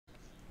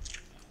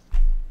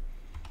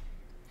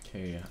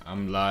Okay,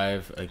 I'm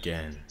live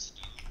again.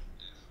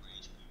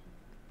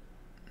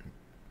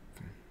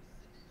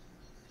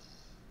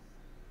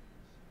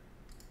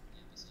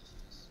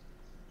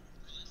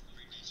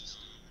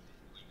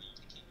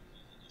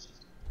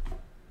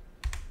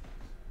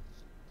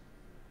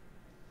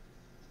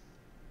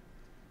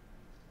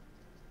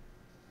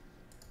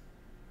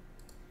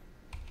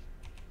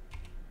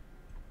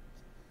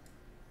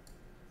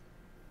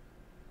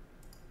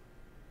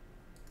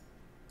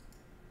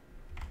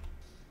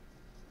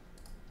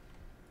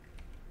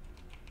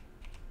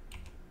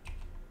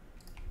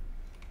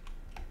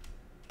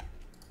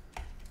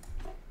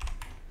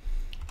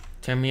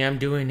 Tell me I'm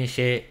doing this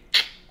shit.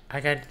 I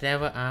got the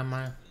devil on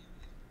my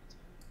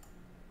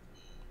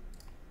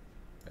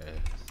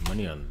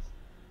money on.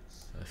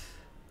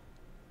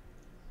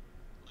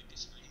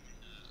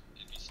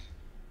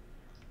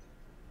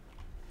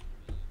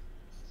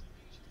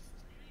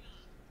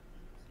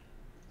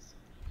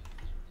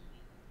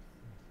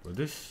 Well,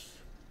 that's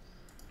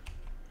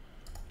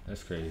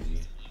crazy.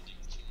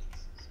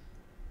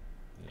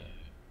 Yeah.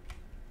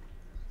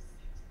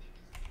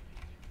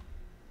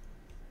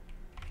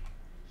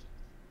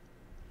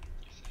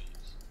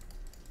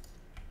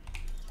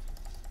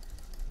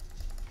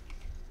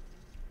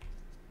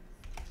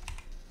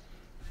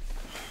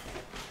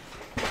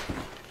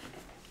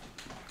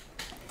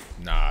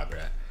 Nah,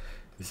 bruh.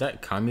 Is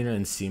that Kamina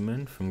and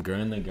Seaman from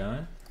Gurren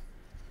Lagann?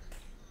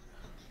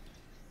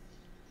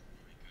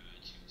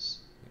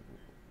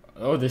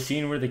 Oh, the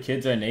scene where the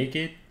kids are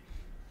naked?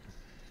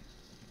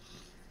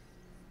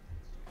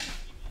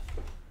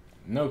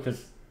 No,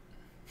 cause.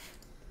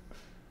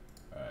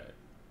 Alright.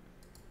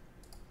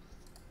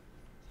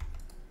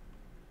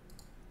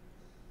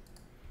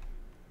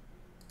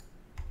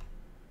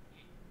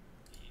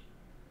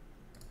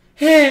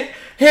 Hit!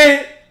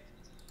 Hit!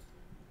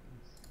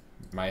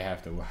 Might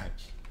have to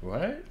watch.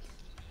 What?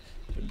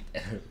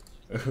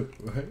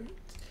 What?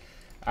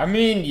 I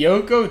mean,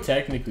 Yoko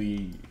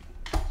technically.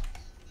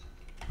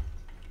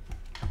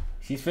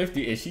 She's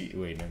 50. Is she?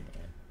 Wait, never mind.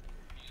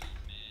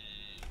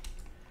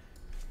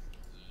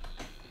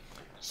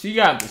 She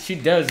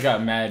does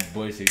got mad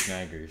boy six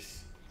naggers.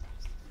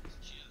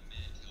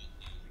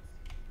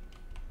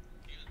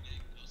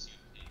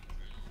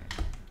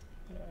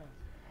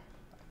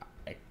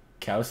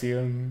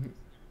 Calcium,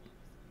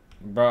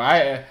 bro.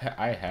 I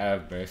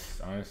have, bro.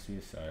 Honestly,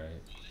 it's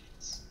alright.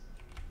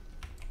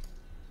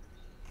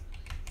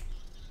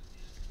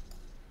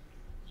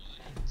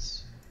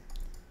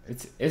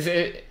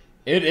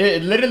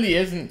 It literally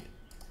isn't.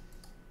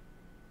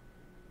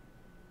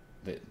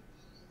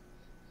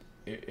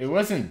 It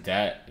wasn't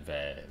that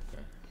bad, bro.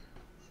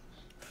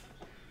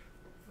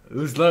 It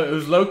was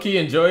low key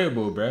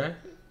enjoyable, bro.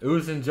 It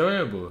was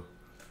enjoyable.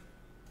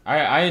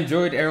 I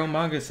enjoyed Arrow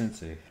Manga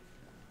Sensei.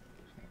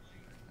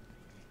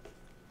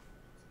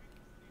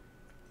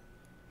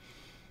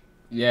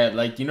 Yeah,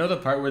 like you know the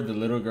part where the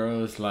little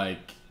girl is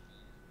like,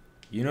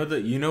 you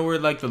know where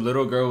like the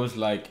little girl was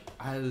like,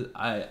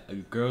 I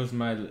girls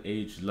my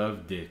age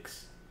love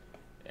dicks,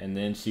 and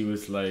then she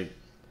was like,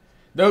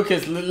 no,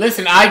 cause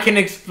listen, I can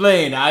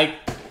explain.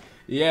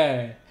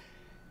 Yeah,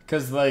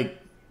 cause like,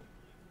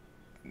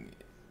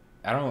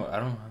 I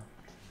don't.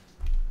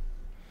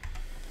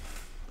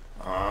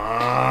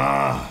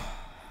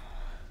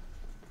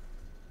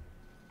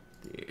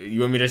 You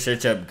want me to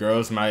search up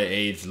girls my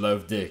age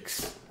love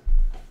dicks?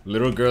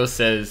 Little girl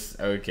says,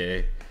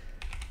 okay.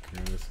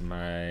 Girls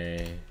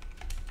my.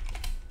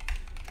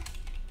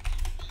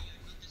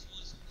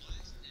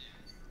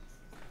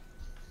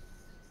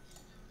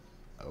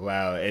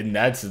 Wow, and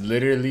that's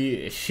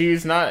literally.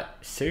 She's not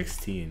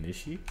 16, is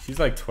she? She's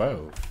like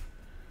 12.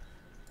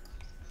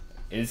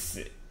 It's.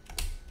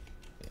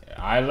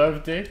 I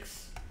love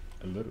dicks?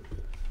 A little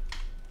bit.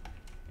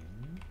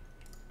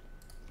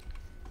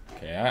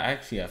 Okay, I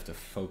actually have to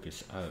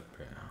focus up,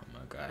 bro. Oh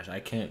my gosh, I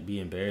can't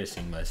be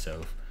embarrassing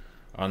myself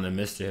on the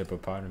Mr.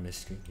 Hippopotamus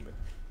stream, bro.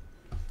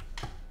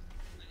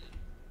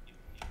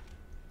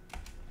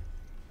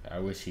 I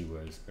wish he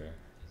was, bro.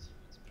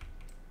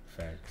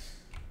 Facts.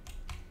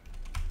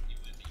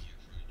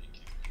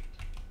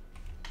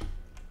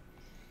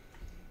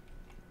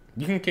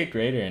 You can kick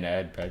Raider and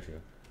add Pedro.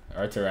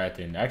 Or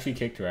Tarathan. Actually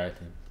kick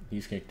Tarathan.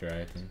 He's kicked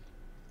Tarathan.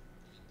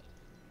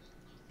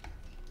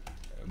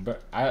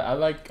 But I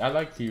like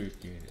the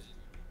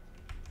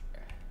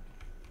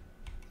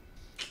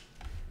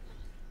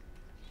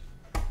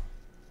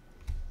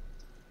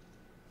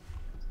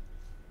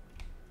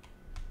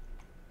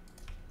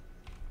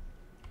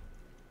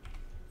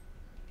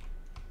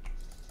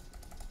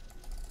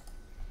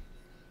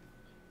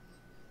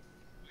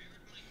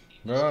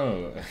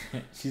bro.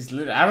 She's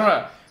lit. I don't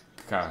know.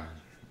 God.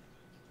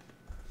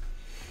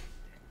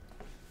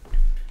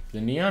 The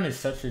neon is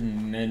such a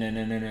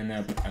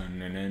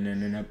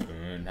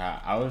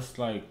I was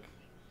like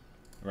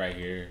right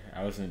here.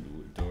 I was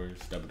in doors,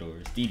 double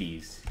doors,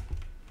 DDs.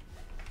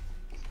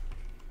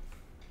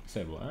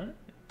 Said what?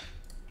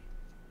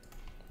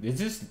 Is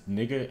this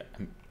nigga?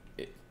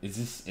 Is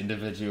this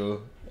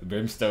individual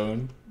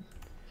Brimstone?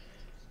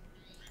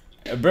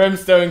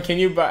 Brimstone, can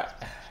you buy...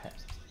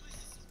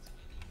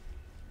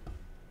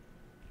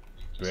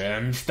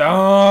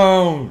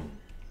 Brimstone!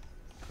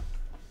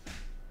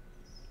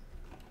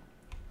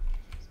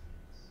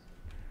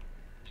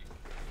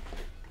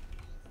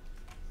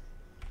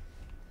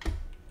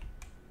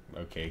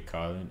 Okay,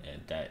 Colin,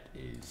 and that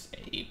is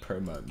a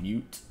perma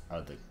mute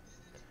of the...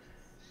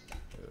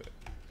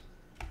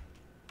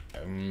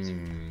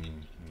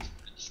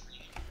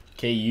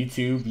 Okay,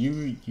 YouTube,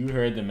 you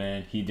heard the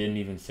man. He didn't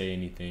even say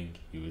anything.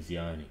 He was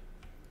yawning.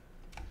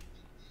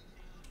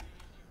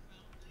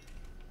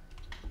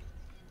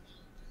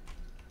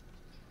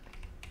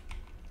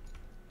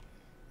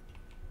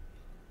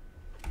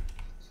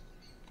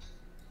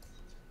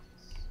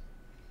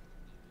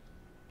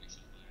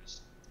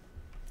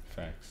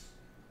 Facts.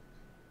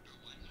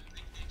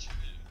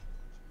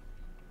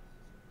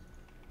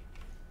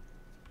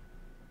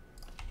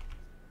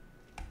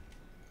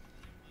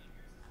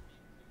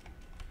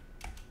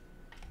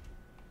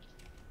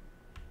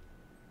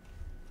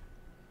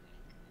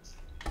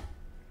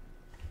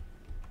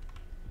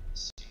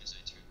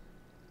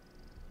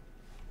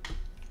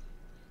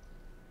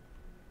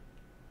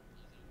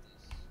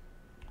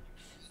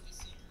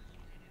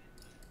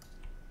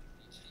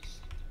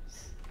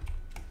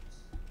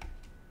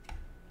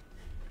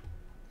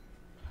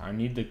 I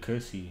need the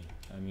cussy.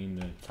 I mean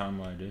the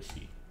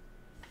tamadisi.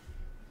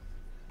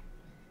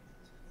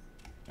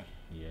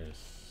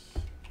 Yes.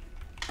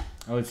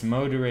 Oh, it's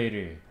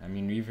moderator. I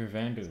mean Reaver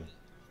Vandal.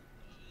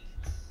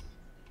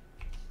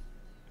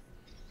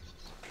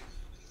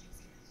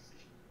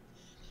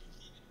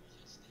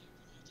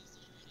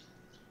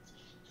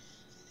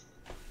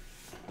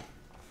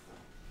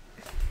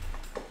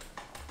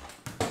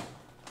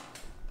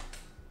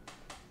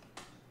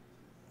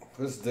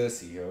 What's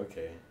Dusty?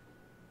 Okay.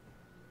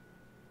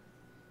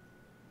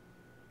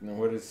 Now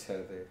what is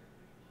Heather?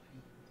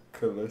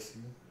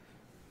 Calissio?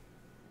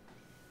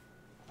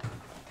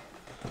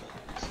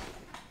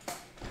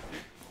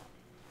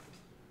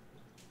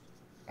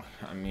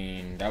 I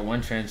mean, that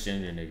one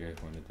transgender nigga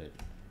wanted that.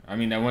 I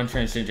mean, that one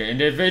transgender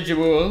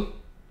individual.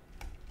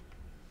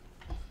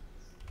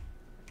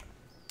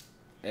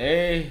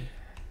 A.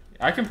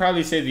 I can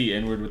probably say the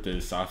N word with the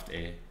soft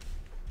A.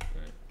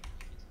 But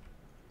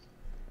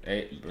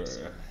A,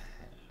 bruh.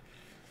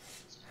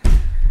 Okay.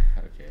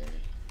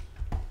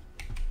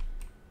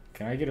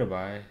 Can I get a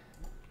buy?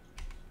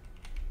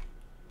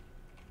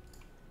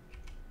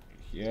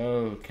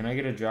 Yo, can I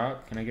get a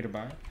drop? Can I get a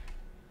buy?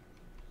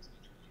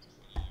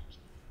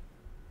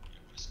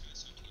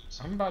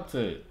 I'm about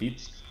to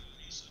beat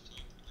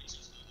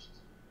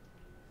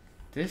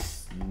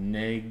this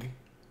neg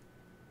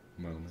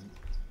moment.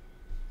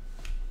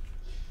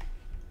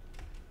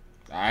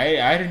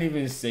 I didn't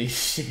even say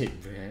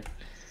shit, bruh.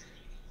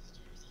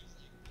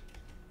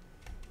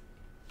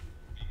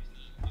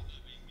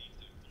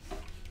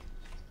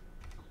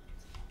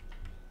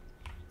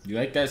 You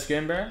like that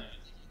skin, bruh?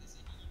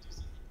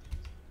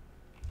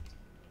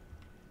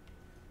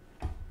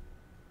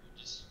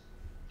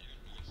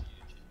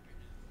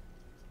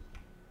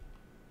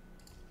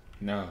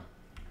 No.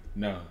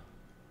 No.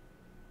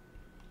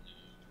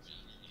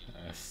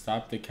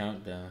 Stop the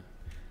countdown.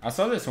 I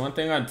saw this one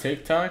thing on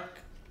TikTok.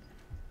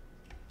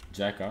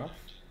 Jack off.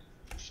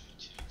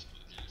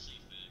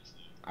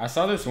 I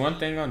saw this one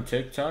thing on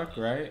TikTok,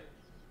 right?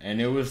 And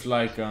it was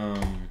like,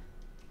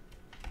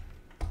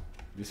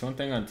 this one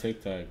thing on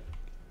TikTok, it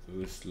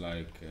was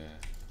like,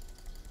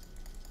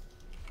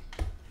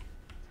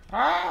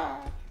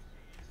 I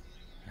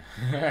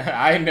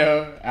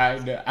know.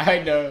 I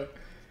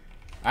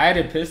had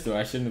a pistol.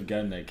 I shouldn't have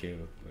gotten that kill,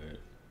 but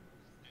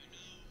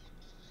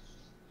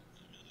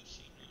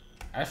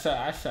I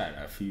shot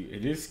a few.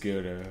 It is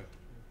skill though.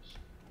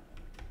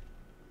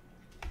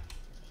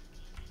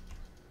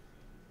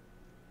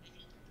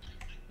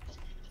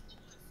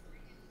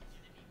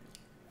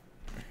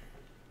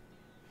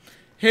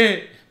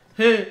 Hit,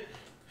 hit,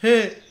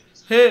 hit,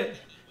 hit,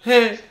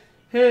 hit,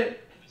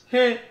 hit,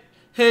 hit,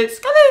 hit,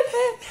 Scully,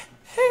 hit,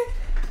 hit.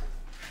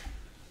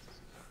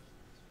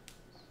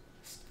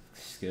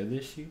 Skill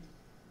issue?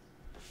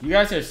 You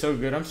guys are so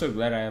good. I'm so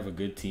glad I have a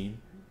good team.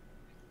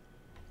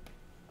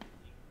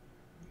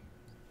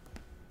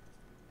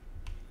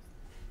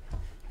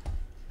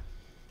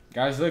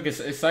 Guys, look,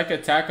 it's like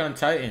Attack on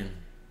Titan.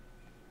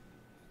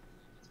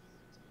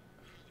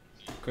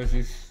 Cause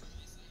he's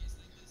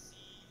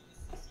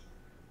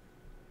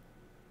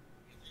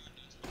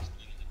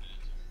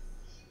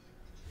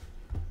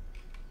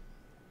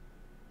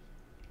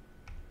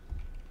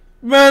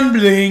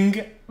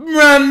rambling.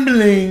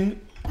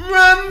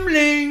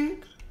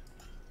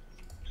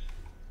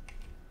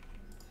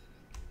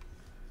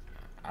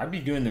 I'd be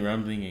doing the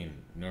rumbling in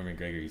Norman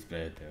Gregory's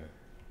bed though.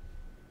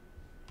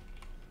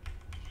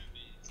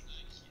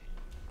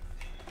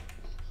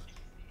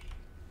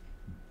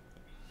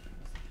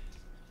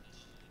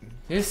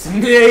 This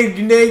nigga.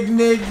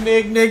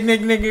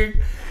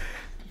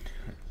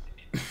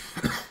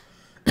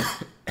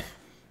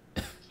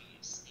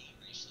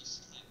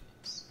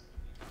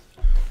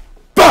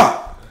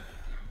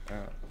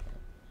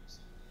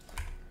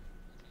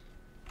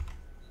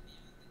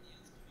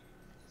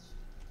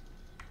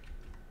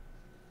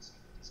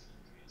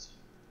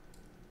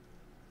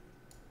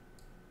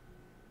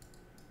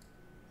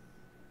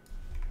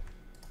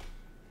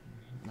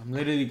 I'm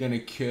literally gonna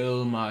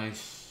kill my.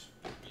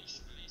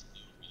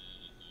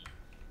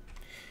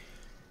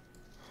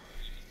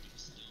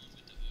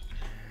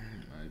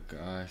 My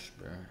gosh,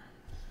 bro.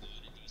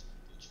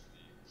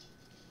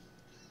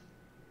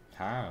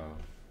 How?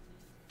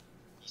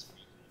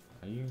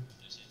 Are you?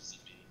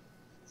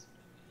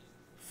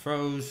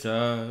 Froze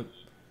up.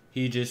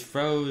 He just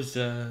froze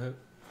up.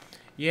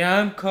 Yeah,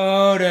 I'm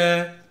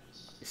colder.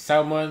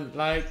 Someone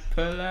like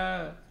pull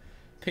up.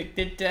 Pick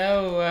the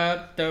dough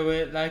up, throw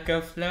it like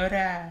a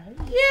floater.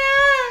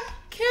 Yeah,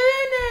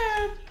 killing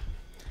him.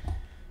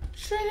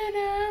 Shredding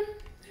him.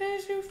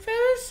 As you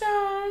feel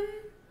some.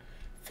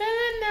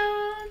 Feeling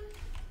on.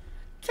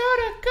 Told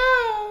to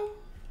go.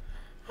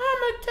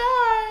 I'ma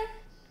die.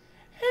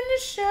 In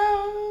the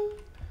show.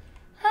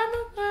 I'm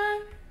a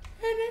one.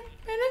 And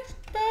it's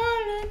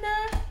falling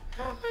out.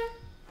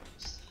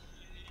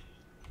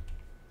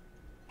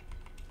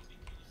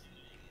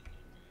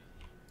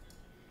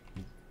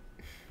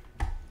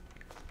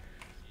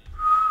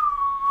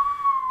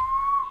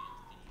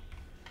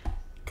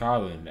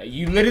 Colin,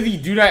 you literally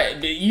do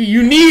that.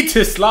 You need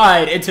to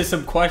slide into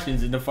some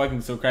questions in the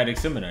fucking Socratic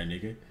seminar,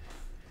 nigga.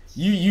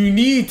 You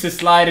need to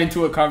slide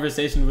into a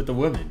conversation with a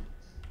woman,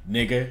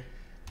 nigga.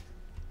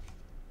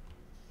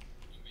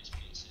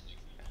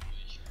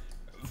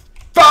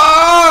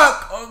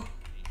 Fuck!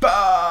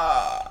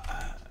 Oh,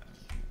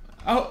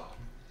 oh.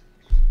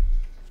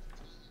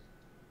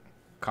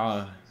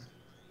 Colin.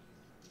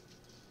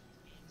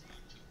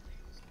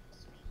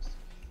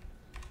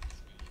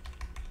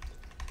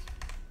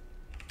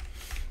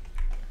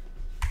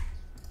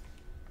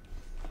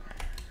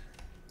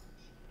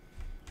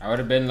 I would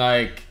have been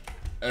like,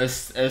 a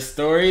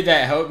story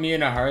that helped me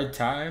in a hard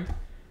time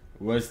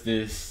was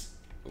this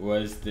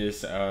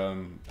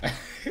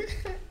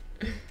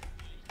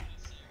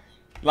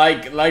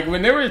like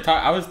when they were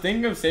talking, I was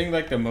thinking of saying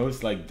like the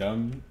most like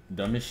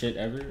dumbest shit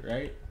ever,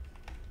 right?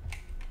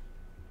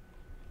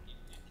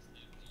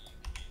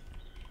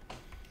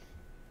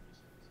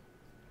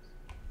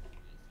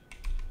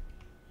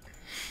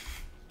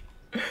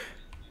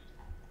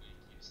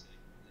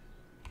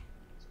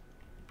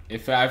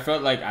 If I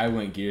felt like I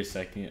went gear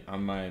second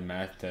on my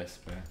math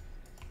test, bro.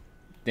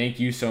 Thank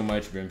you so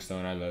much,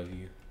 Brimstone. I love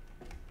you.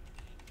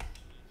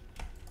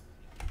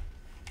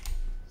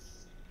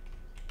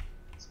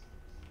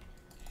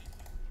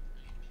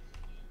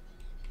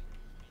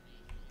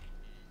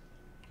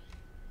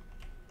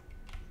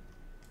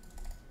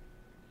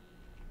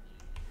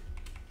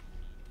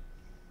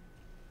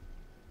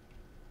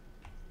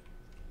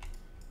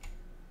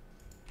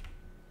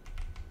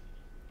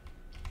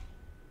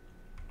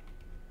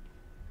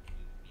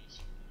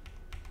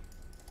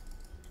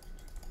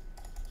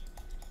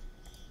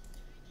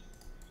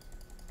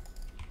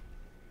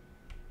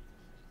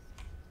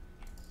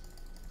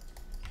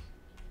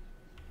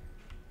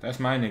 That's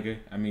my nigga.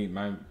 I mean,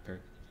 my...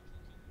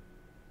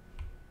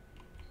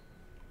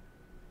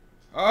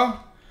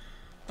 Oh!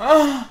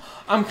 Oh!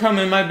 I'm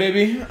coming, my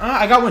baby.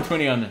 I got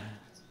 120 on there.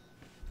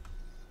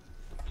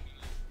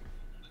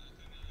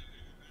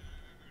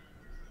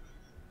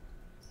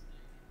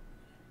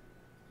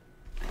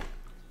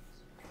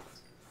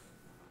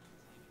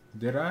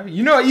 Did I?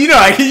 You know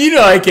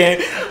I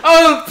can't.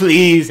 Oh,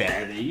 please,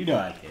 Andy. You know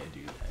I can't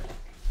do that.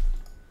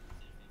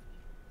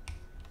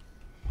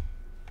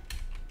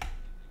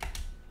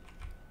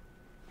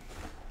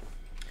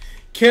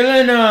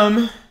 Killing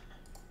them.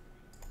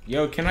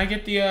 Yo, can I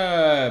get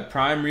the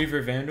Prime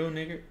Reaver Vandal,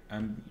 nigga?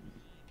 I'm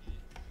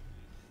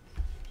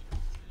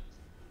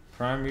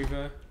Prime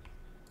Reaver.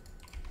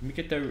 Let me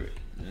get the Riva.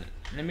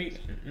 Let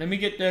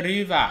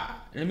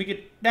me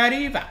get that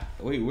Riva.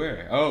 Wait,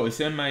 where? Oh, it's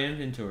in my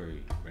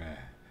inventory.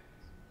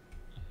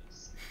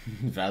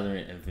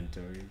 Valorant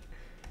inventory.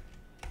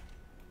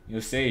 Yo,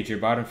 Sage, you're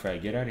bottom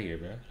frag. Get out of here,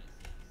 bro.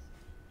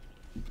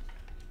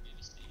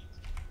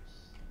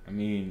 I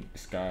mean,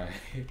 Sky.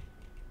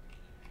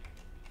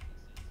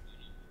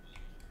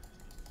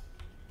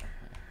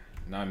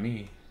 Not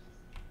me.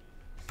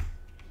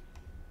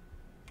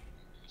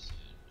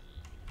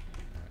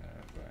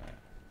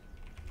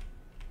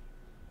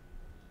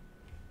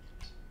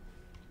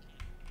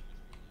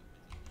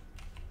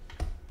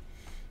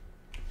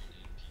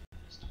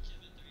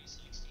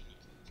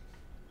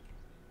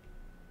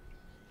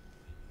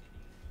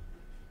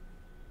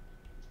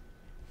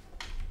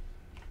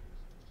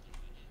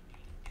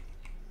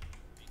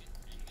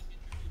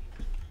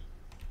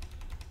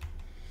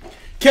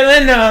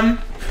 Killing them,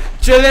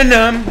 chilling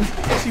them.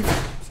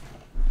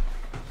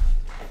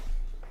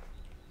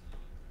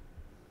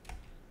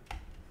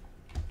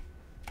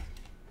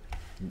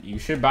 You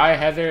should buy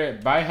Heather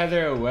a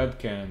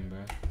webcam, bro.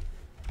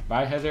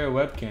 Buy Heather a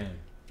webcam.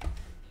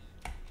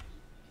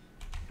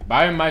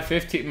 Buy him my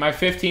 $15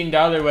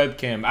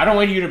 webcam. I don't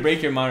want you to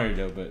break your monitor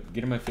though, but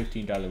get him a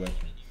 $15 webcam.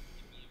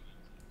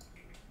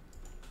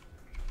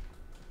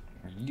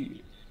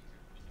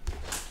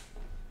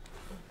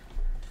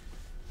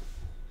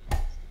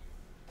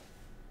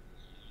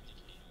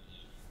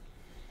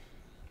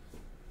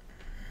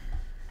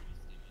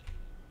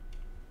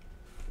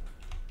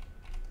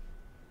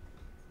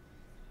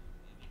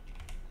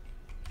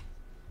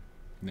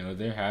 No,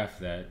 they're half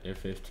that. They're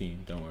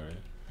 15. Don't worry.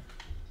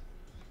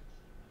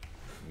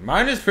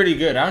 Mine is pretty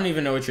good. I don't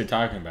even know what you're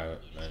talking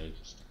about. Like,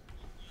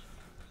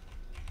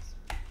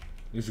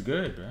 it's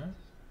good, bro.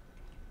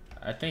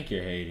 I think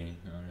you're hating,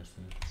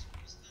 honestly.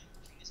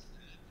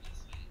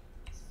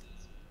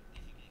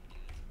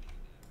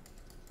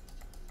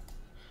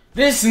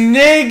 This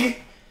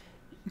nig!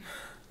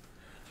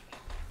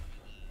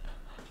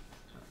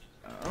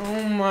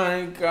 Oh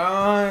my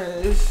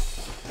gosh.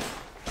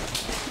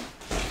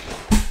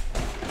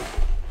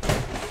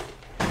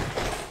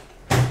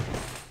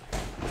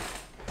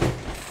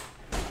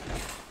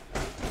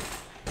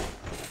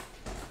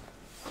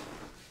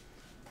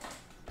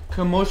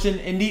 Commotion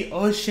in the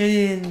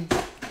ocean.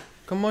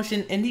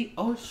 Commotion in the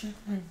ocean.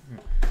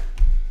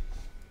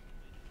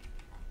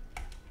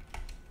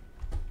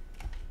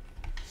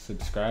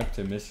 Subscribe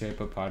to Mr.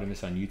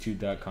 Hippopotamus on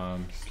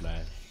youtube.com/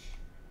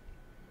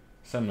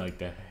 something like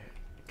that.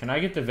 Can I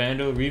get the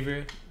Vandal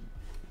Reaver?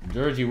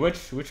 Georgie, which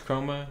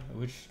chroma?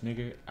 Which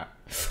nigga?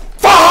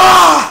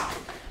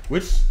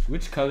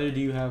 Which color do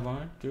you have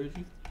on,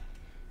 Georgie?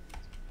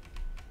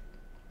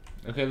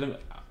 Okay, let me.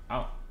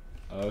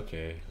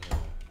 Okay.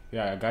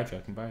 Yeah, I got you.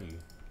 I can buy you.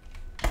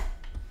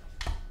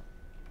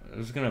 I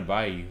was gonna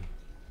buy you.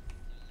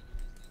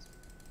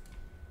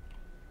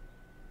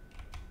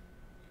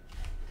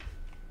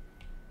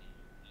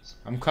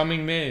 I'm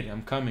coming mid.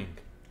 I'm coming.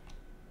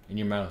 In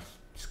your mouth,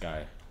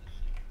 Sky.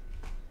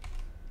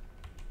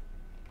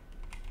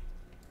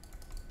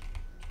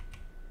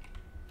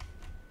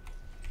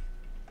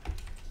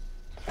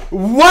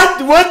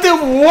 What? What the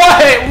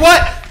what?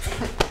 What?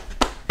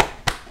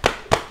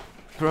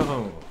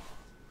 Bro.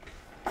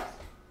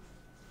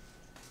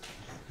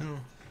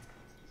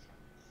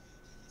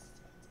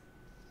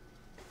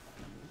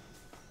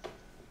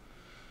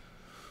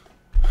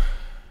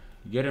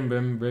 Get him,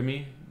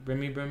 Brimmy.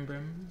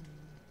 Brim.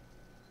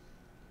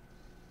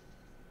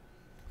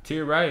 To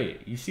your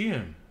right. You see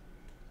him.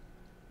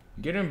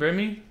 Get him,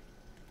 Brimmy.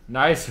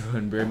 Nice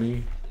one,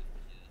 Brimmy.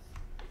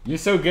 You're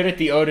so good at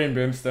the Odin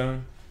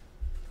Brimstone.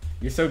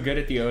 You're so good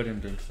at the Odin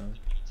Brimstone.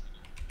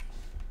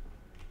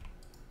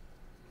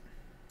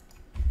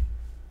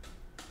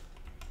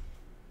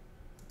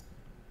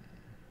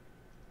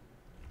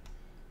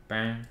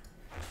 Bang.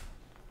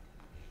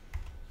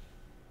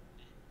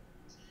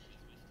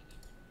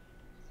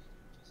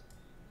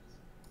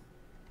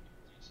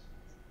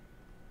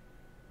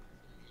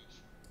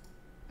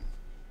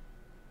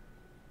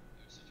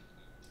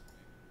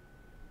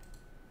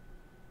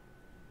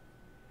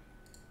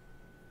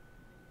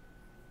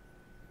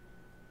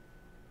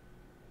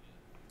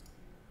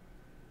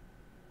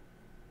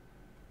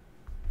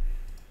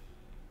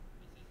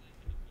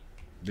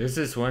 There's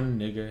this one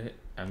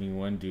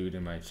one dude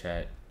in my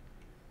chat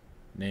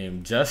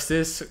named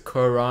Justice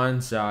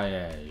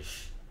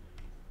Koranzayaj.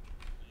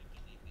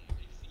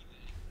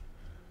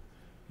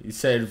 He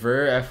said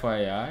Ver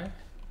FYI.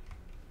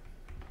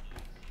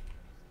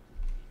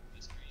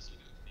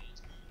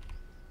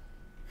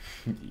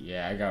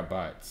 Yeah, I got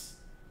bots.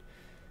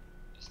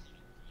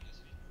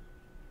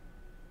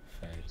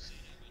 Thanks.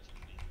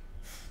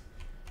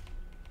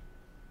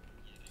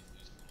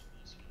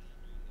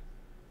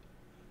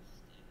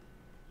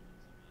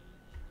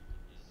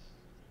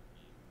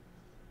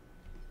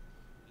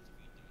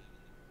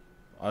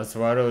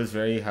 Oswaldo is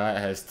very hot,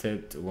 has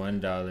tipped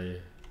 $1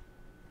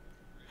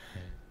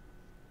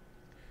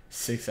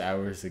 6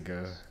 hours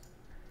ago.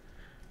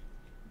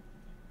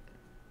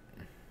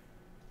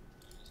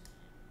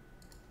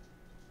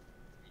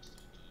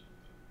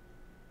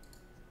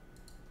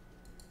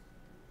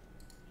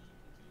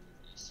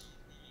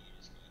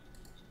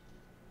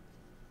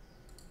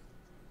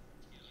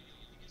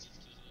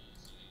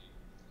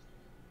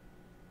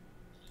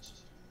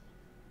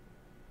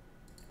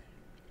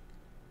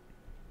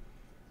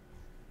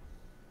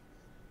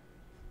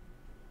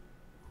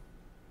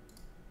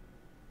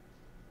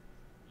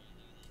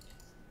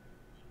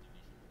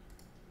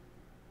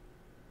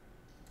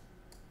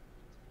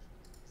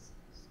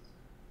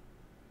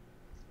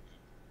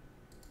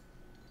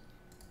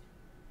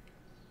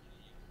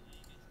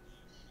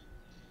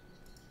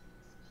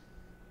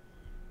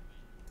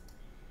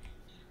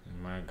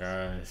 My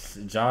gosh,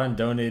 John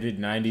donated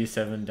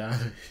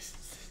 $97.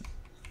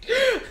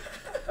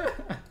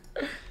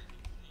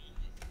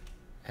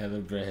 Hella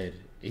bread.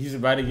 He's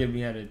about to get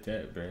me out of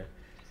debt, bro.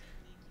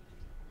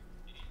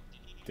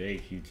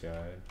 Thank you,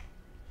 John.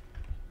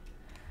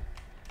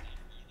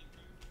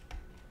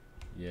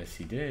 Yes,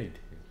 he did.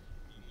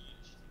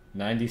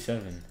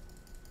 97.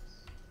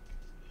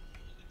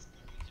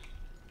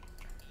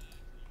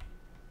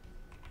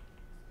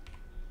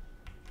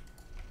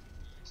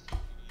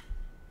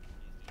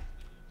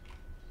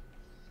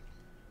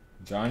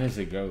 John is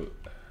a goat.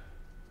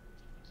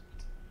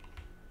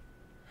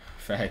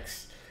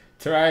 Facts.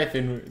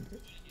 Tariathan.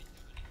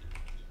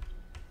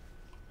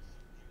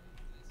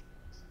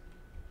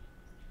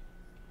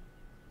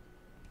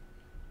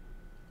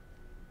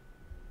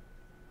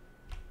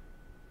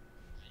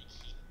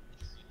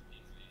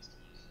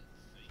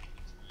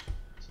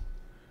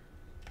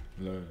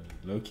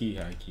 Low key,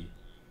 high key.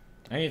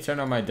 I need to turn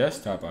on my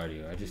desktop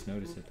audio. I just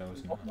noticed that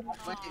was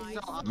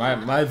not.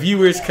 My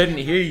viewers couldn't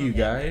hear you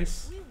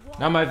guys.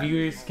 Now my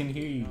viewers can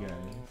hear you guys.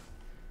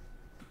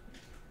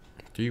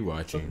 Are you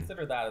watching? So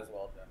consider that as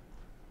well, then.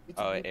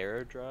 Oh,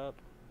 airdrop?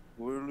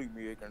 Literally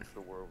me against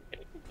the world.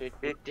 I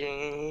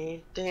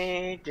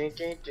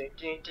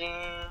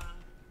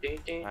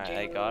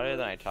got it,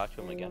 and I talked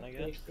to him again, I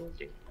guess.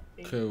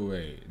 Okay,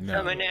 wait.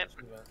 No.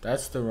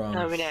 That's the wrong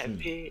shit.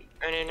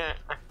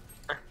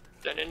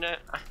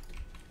 Let's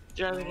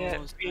go,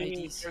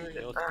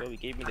 he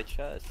gave me the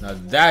chest. Now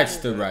that's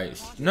the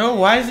right. No,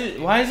 why is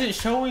it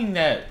showing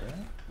that, bro?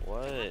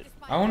 What?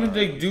 I wanted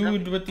the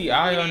dude with the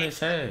eye on his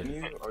head.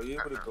 Are you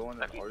able to go on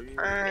the Smurfle?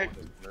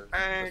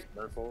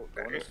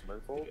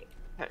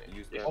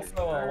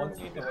 Also, once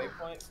you get the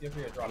waypoint, see if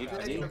you're dropping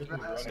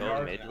out.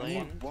 So mid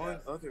lane? One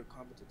other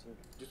competent team.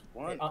 Just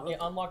one. It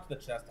unlocked the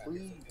chest.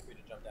 Please. Feel free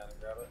to jump down and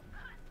grab it.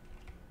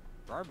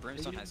 Our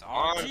Brimstone has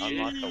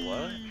Unlock the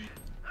what?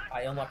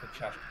 I unlocked the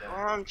chest.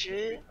 Jump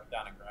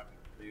down and grab it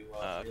for you.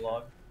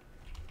 Log.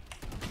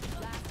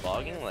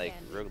 Logging? Like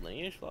rogue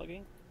lineage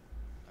logging?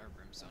 Our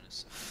Brimstone is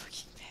so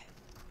fucking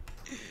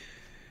bad.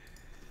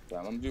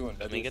 Damn, I'm doing.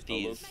 Let me get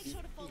these.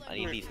 I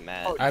need these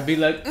mats. I'd be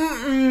like,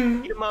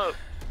 Beat him up.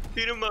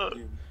 Beat him up.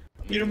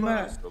 Beat him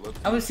up.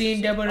 I was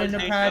seeing double in the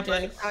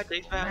project. I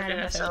put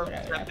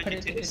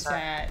it to the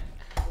side.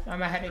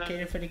 Mama had a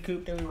kid for the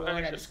coop that we rolled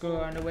at the school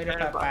on the way to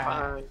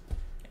Popeye.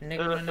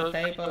 Niggas on the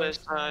table,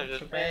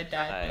 red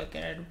dot,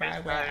 looking at the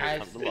bag where I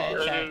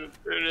split.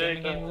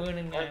 Drinking wood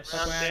and got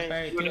fuck around,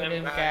 bury two of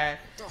them guys.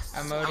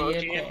 I'm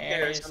already in the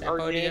areas, I'm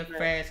already a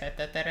fast. I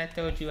thought that I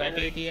told you I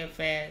did the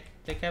affair.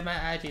 Look at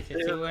my IG to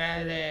see where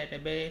I live. The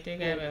billion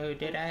together, who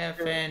did I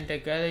offend? The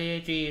girl of your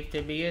dreams,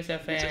 to be as a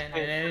fan. And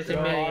that is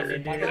a million,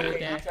 and do it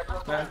that.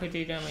 How could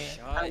you tell me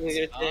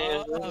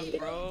that?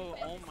 Bro, oh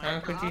my How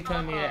could you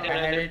tell me that? I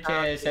had a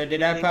chance, so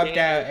did I popped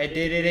out and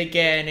did it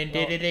again and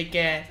did it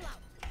again.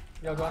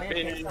 Yo, go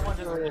ahead. Someone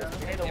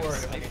just say the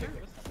word.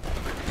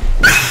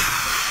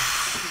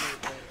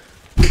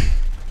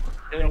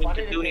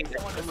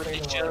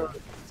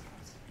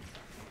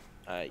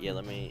 Yeah,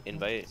 let me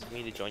invite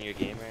me to join your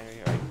game right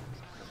here.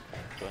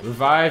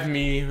 Revive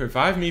me,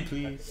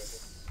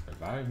 please.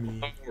 Revive me.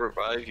 I'll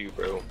revive you,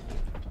 bro.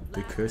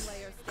 The cuss.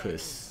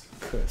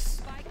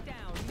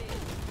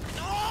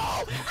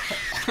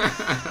 Do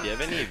you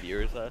have any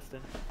viewers, Austin?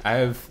 I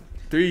have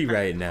 3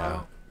 right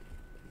now.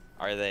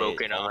 Are they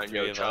Broken all on 3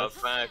 your of top us?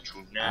 5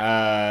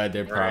 tonight.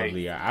 They're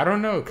probably. I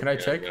don't know. Can I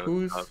check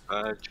who's? Top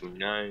 5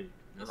 tonight.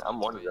 I'm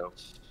one of them.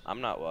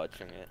 I'm not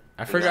watching it.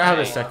 I forgot how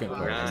the second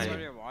part Nice. is.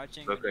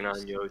 Broken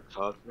on your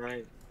top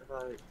night.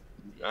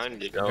 I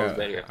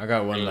I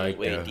got one like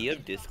Wait, though. do you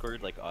have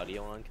Discord like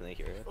audio on? Can they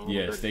hear it?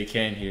 Yes, they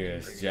can hear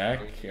us. Jack?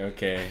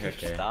 Okay.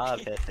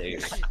 Stop it.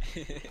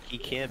 He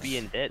can't be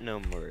in debt no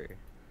more.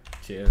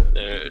 Chill.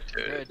 Bro,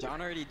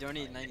 John already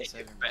donated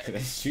 97.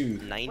 That's true.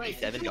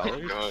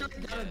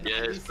 $97?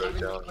 Yes, bro,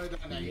 John.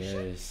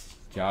 Yes.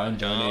 John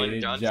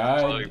donated. John's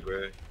John.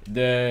 bro.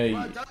 The.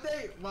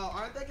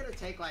 Aren't they gonna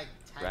take like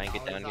Ryan,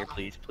 get down here,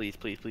 please.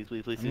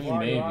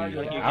 Maybe.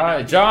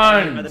 Alright,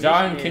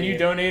 John, can you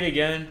donate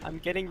again? I'm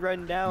getting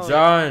run down.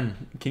 John,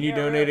 can you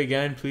donate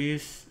again,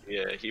 please?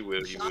 Yeah, he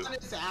will. John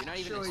is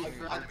actually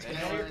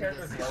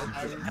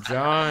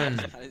John.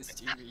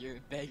 You're a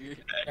beggar.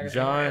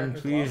 John,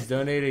 please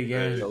donate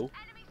again.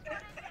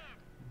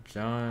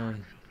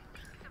 John.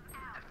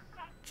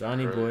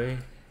 Johnny boy.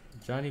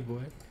 I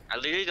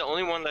literally the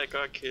only one that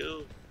got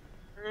killed.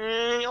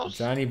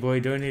 Johnny boy,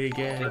 donate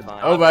again.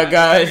 Oh my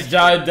gosh,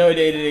 John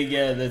donated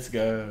again. Let's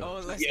go. Oh,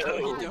 let's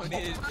go. He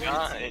donated.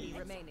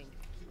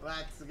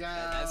 Let's go.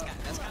 That's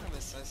kind of a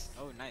sus.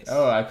 Oh, nice.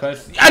 Oh, I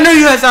pressed. I knew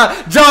you guys saw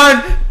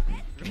John.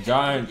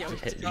 John,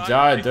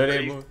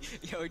 donate more.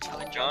 Yo,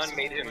 John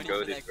made him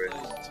go this way.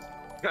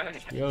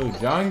 Yo,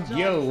 John,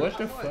 what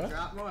the fuck?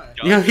 Drop more.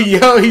 Yo,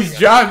 he's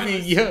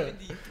dropping,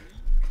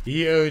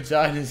 Yo,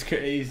 John is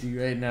crazy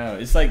right now.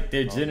 It's like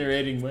they're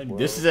generating money.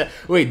 This is a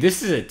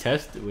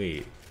test.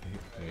 Wait.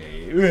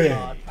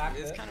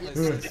 It's kind of a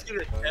This sus. is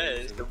a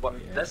test.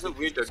 That's a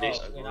weird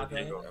donation.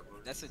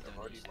 That's a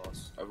donation.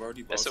 I've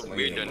already That's a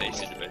weird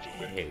donation.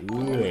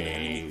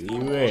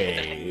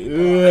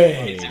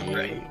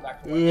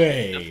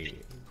 Wait.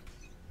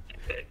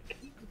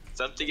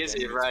 Something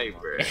isn't right,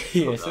 bro.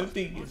 Yeah,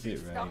 something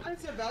isn't right.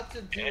 Someone's about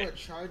to do a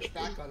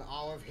chargeback on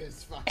all of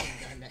his fucking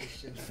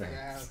donations, bro.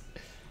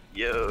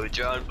 Yo,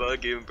 John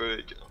bugging, bro.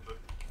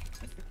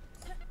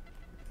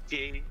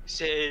 He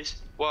says,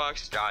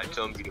 walks, God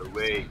told me to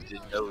wait.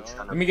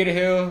 Let me get a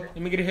hill.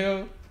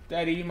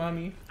 Daddy,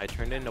 mommy. I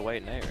turned into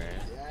White Knight,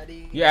 right?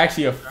 Daddy. You're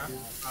actually a.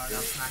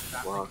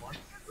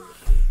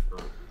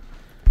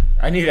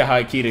 I need a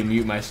hotkey to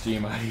mute my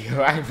stream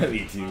audio. I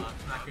really do.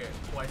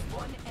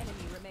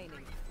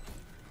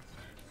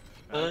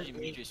 You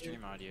mute your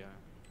stream audio.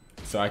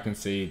 So I can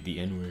say the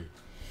N word.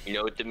 You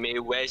know what the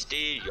Midwest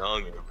is?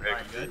 Young and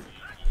reckless.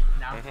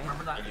 Now,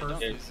 remember that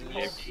first You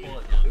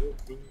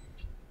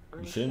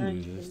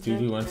shouldn't lose this.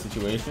 2v1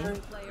 situation?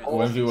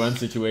 1v1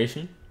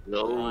 situation?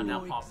 No.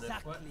 Now pop this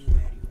foot.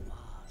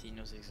 He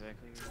knows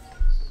exactly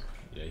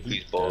where Yeah, he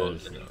He's bald.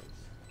 does know.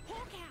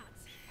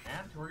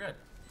 And we're good.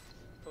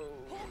 Oh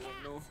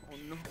no, oh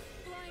no.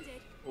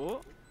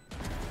 Oh.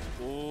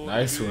 Oh.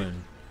 Nice Pretty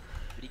one.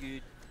 Pretty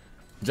good.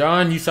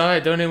 John, you saw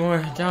it. Donate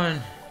more. John.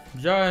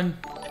 John.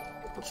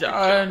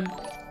 John.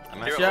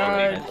 I'm You're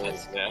John. on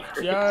this now.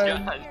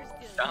 John.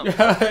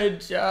 John.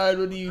 John,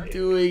 what are you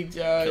doing,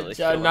 John? Kill it,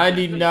 John, kill it.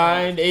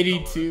 99,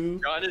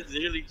 82. John is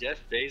literally Jeff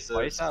Bezos.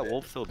 Why is that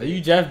wolf so Are big? you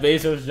Jeff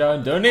Bezos,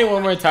 John? Donate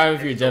one more time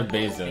if you're Jeff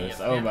Bezos.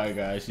 Oh my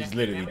gosh, he's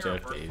literally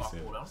Jeff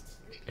Bezos.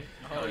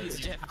 Oh, he's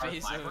Jeff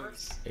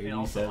Bezos.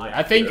 87.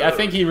 I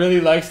think he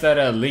really likes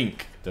that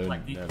link. The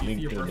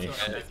link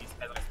donation.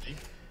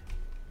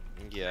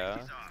 Yeah.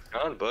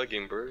 John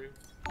bugging, bro.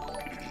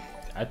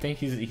 I think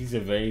he's a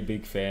very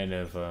big fan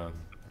of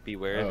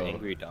Beware of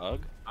angry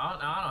dog. I don't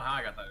know how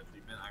I got that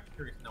achievement. I'm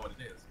curious to know what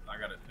it is. I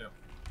got it too.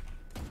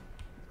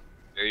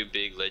 Very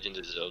big Legend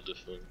of Zelda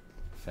fan.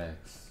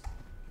 Facts.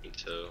 I think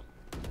so.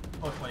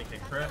 Oh, 20k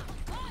crit.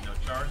 No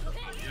charge. That's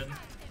pretty good.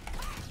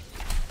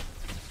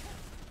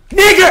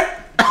 Nigga!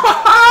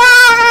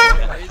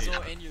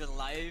 Rizzo in your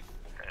life.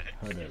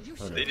 Hold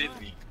up. They didn't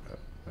be.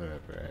 Hold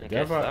up, bro. Okay, Do you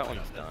have so that a?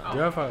 one's done. Do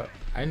you have a?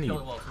 I need. Kill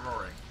it while it's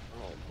roaring.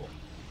 Oh, Cool.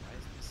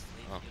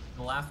 Oh.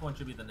 The last one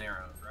should be the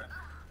narrows, right?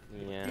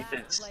 Yeah.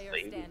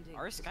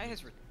 Our sky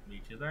has.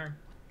 Meet you there.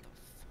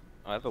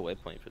 I have a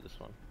waypoint for this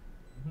one.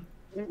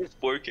 It's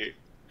 4K.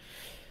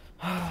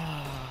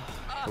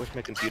 I wish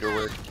my computer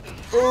worked.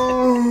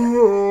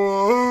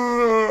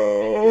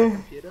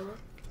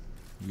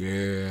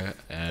 Yeah.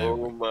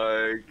 Oh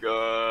my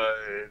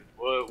god.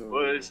 What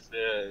was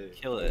that?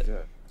 Kill it.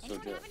 So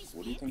Jeff,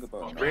 what do you think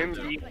about Grim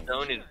Deep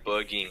Zone is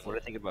bugging. What do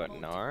I think about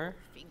Nar?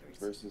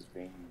 versus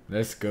Vayne?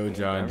 Let's go,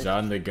 John.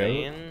 John the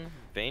goat.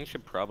 Vayne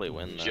should probably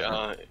win that.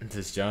 John.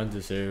 Does John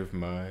deserve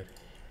mod?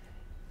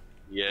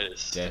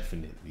 Yes.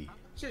 Definitely.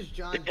 Just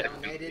John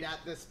donated at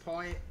this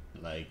point.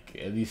 Like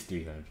at least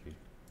 300.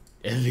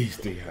 At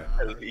least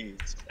 300.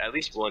 At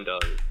least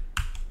 $1.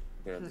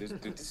 Yeah, is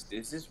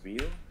this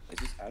real? Is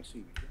this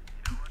actually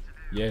real?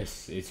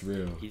 Yes, it's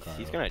real.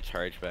 He's gonna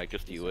charge back.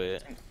 Just do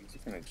it. He's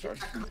just gonna charge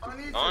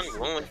me. John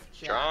won't.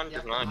 John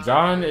does not.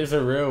 John is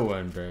a real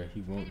one, bro.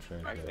 He won't try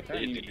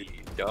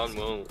that. John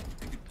won't.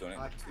 Donate.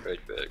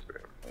 Right back,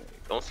 bro.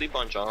 Don't sleep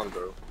on John,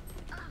 bro.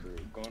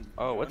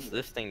 Oh, what's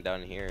this thing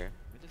down here?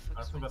 I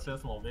was gonna say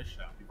this little bitch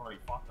shop. You've already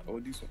fought them. I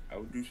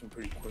would do some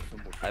pretty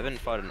questionable. I haven't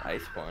fought an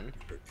ice one.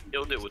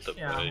 Killed it with the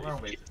Yeah, bud. we're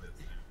on basically.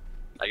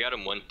 I got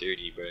him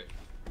 130, bro.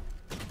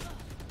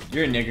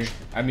 You're a nigger.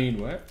 I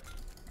mean, what?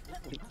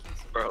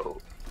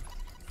 Bro.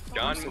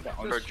 John's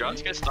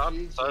gonna stop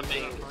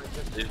subbing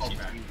if you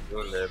keep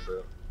doing that,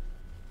 bro.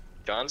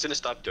 John's gonna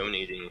stop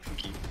donating if you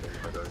keep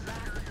doing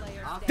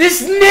that.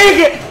 This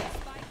nigga!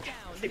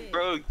 Hey,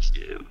 bro,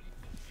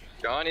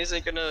 John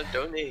isn't gonna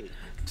donate.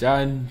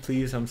 John,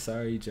 please, I'm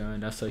sorry,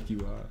 John. I'll suck you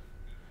off.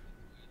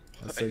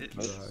 I'll suck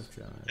you off,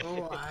 John.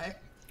 Oh, I.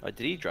 Oh,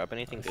 did he drop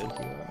anything good?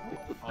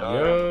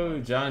 Yo,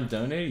 John,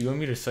 donate? You want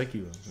me to suck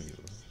you off?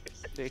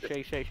 Shake,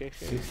 shake, shake, shake,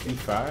 shake.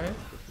 65?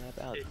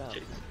 Bounce, bounce.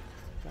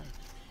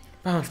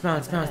 Bounce,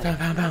 bounce, bounce, bounce,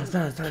 bounce,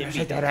 bounce, bounce.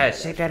 Shake that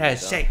ass, shake that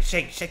ass, shake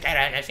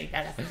that ass, shake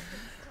that ass.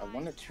 I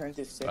want to turn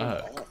this setting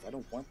off. I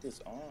don't want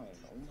this on.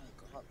 Oh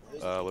my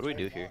god. What do we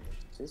do here?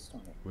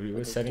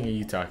 What setting are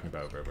you talking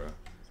about, bro?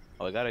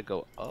 Oh, I gotta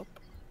go up?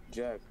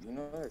 Jack, you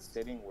know that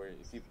setting where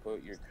if you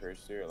put your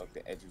cursor like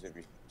the edges of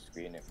your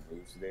screen, it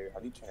moves there? How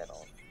do you turn that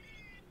off?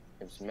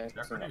 It's messing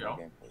up my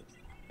gameplay.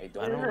 Hey,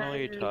 I don't know what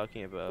you're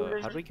talking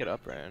about. How do we get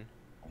up, Ryan?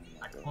 Oh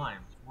I climbed.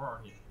 Where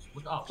are you?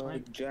 Look up,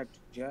 right? Jack.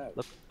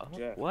 Look up?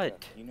 Jack, What?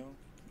 Jack, you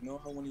know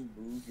how when you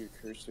move your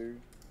cursor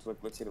to like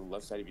let's say the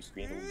left side of your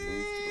screen, it will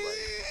move to the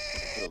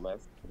right, to the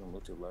left, and then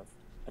look to the left.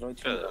 How do I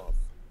turn it off?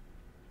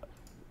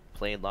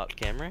 Plain lock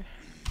camera?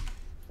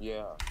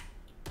 Yeah.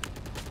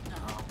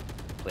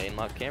 Plain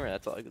lock camera,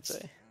 that's all I could say.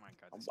 Oh my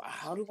god.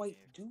 How do I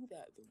do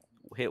that?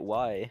 Hit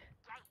Y.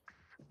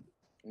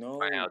 No.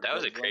 Wow, that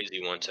was a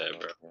crazy one tap,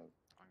 bro.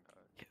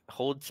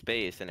 Hold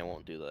space and it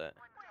won't do that.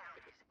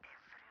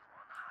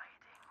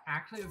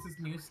 Actually, this is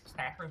new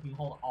stacker. If you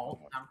hold Alt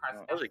and press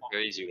That was a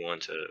crazy one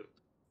tap.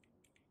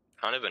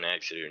 Kind of an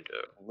accident, though.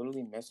 I'm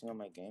literally messing up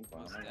my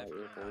gameplay.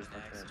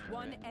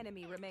 One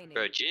enemy remaining.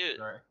 Bro, Jit.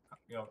 Sorry.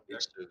 Yo,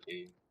 It's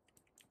okay.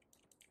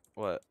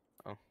 What?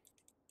 Oh.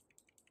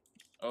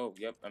 Oh,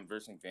 yep, I'm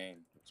versing Vayne,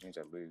 which means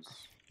I lose.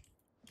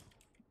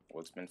 Well,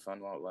 it's been fun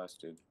while it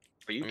lasted.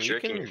 Are you I mean,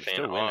 jerking you your can fan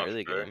still win off,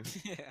 early bro? game.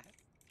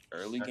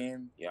 Early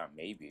game? Yeah,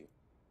 maybe.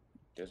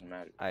 Doesn't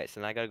matter. Alright,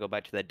 so now I gotta go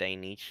back to the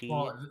Dainichi.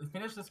 well,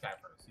 finish this guy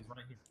first. He's right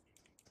here.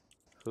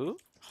 Who?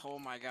 Oh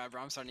my god,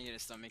 bro, I'm starting to get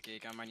a stomach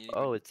ache. I might need to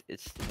Oh, it's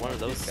one of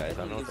those guys.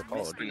 I don't know what they're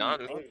called.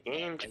 Not in the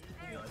game.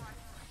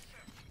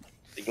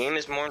 The game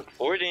is more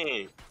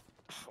important.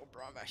 Oh,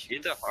 bro, I'm actually.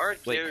 You're the hard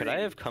Wait, carry. could I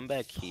have come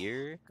back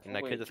here and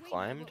I could have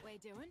climbed?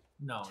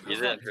 No, You're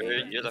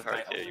the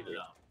hard carry, bro.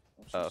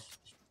 Oh.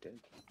 Dead.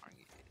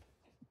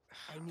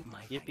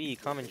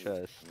 Yippee, common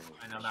chest.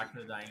 And I'm back to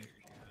the dying.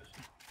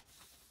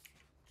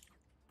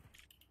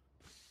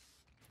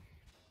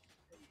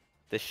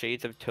 The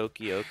Shades of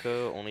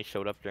Tokyoko only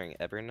showed up during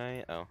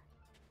Evernight? Oh.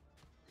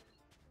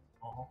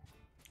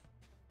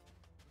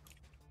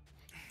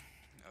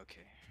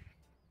 Okay.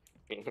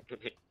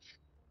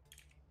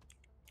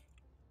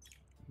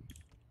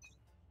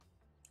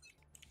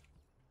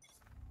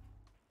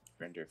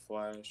 Render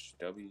flash,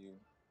 W.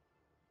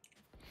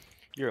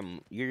 You're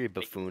a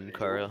buffoon,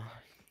 Carl.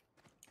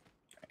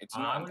 It's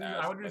not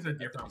I would use a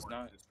different it's word.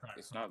 not.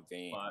 It's not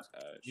veins,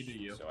 Ash. You do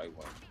you. So I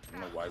won. I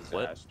don't know why it's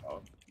What? Ash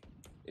top.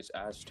 It's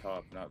Ash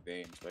top, not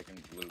veins. So I can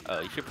literally.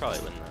 Oh, you should probably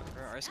win that.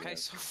 Bro, our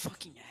Sky's so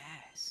fucking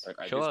ass. Like,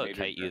 I She'll just made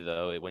outkite you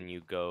though when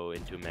you go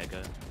into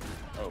Mega.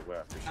 Oh,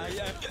 wow, for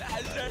sure.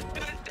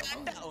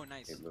 Oh,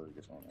 nice. It literally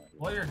just won that.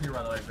 While you're here,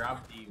 by the way, grab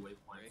the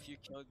waypoint.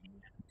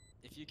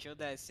 If you killed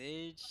that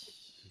Sage,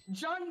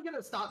 John, you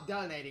gotta stop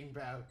donating,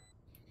 bro.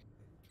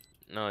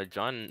 No,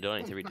 John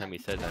donates every time he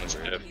says that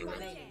word.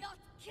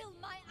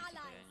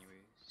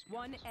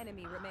 One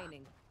enemy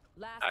remaining.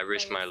 Last I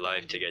risked my player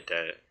life to standing. get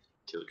that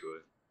Killjoy.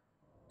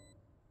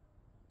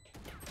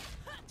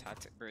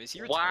 bro, is he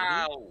retarded?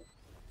 Wow!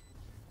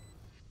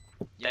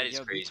 Yo, That is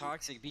yo,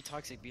 crazy. Be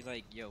toxic, be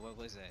like, yo, what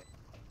was that?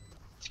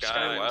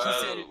 Sky,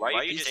 He said- why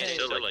are he you just said-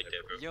 still like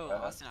that, bro? Yo,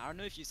 Austin, I don't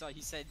know if you saw,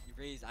 he said,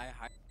 raise, I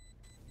high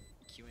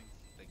queuing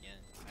again.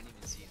 I didn't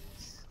even see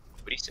this.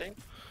 What do you say?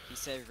 He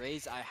said,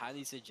 raise, I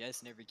highly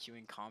suggest never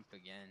queuing comp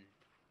again.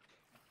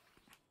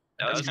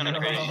 That was kind of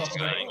crazy,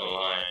 Sky, I ain't gonna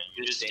lie.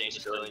 You just staying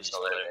still and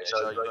still like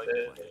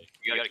that.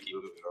 You gotta keep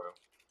moving, bro.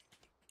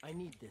 I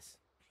need this.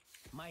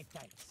 My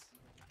thanks.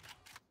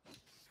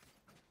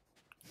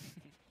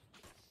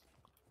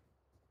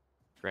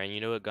 Ryan,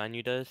 you know what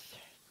Ganyu does?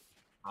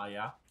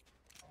 Yeah.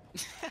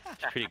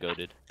 Pretty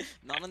goated.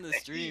 Not on the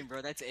stream,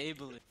 bro, that's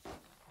ableist.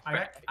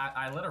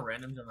 I let a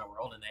random join my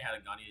world and they had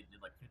a gun that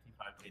did like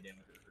 55k damage.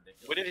 It was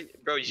ridiculous. What did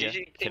it, bro? Yeah.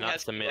 Thing Cannot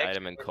has submit connection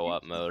item in with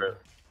co-op YouTube, mode. bro.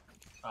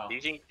 Oh. Do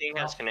you think thing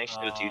has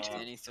connection with YouTube?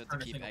 And he still to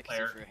Turn a keep single X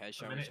player for a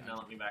headshot. a minute and then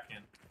let me back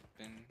in.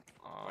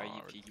 Why are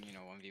you peeking,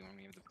 1v1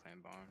 me with the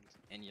plant bombs?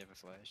 And you have a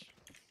flash.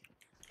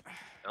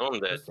 Tell him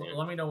that, Just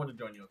let me know when to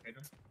join you, okay?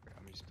 Just...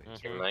 I'm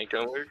just Your mic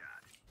don't work?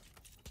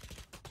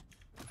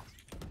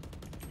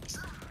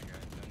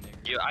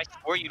 Yo, I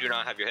swear you do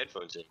not have your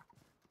headphones in.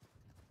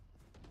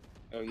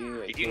 Oh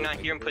yeah. Did you not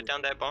hear him put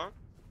down that bomb?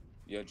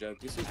 Yo, Jack,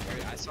 this is.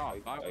 I saw a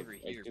bot over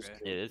here, bro.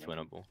 It is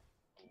winnable.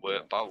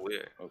 What? About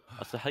where?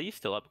 Also, how you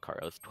still up,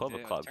 Carl? It's 12 Yeah,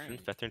 I was o'clock. turning.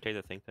 Shouldn't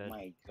Veteran think that?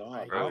 My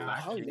God, Bro,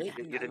 how late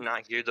you did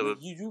not hear the.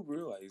 You do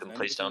realize the 90%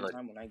 place down of the the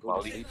time when I go to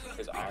quality? sleep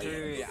because I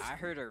Dude, I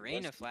heard a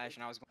Reyna flash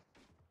and I was going.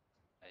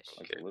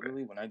 like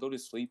literally when I go to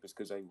sleep it's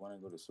because I want to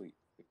go to sleep.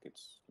 Like,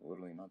 it's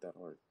literally not that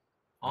hard.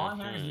 All I'm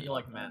hearing is that you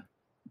like men.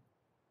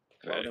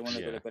 Why would I want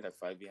to go Yeah. to bed at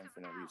 5 a.m.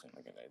 for no reason?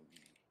 Like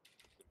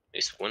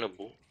It's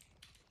winnable.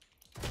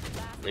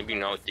 Maybe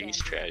not with these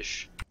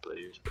trash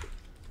players. But...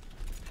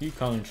 You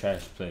calling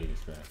trash players,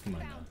 bro? Come on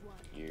now.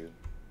 you.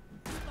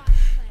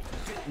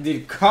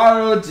 Did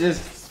Carl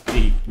just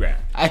speak, bro?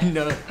 I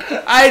know.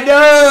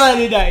 I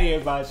did not hear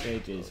Boss Ray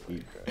just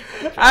speak,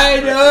 bro. I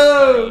Carl,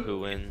 know. who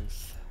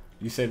wins?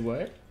 You said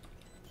what?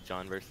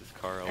 John versus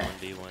Carl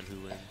 1v1.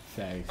 Who wins?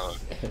 Thanks.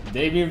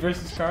 Damien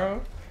versus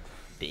Carl?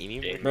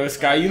 Damien? Bro,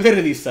 Sky, you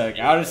literally suck.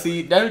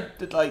 Honestly,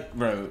 that like,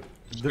 bro.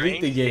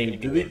 Delete the game.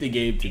 Delete the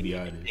game, to be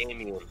honest.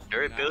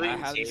 Durability. I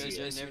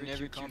have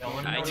never comp.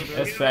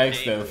 That's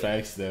facts though.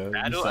 Facts though.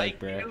 You suck,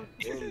 bro.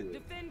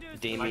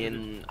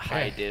 Damien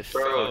high diff.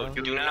 Bro,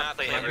 do not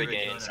play ever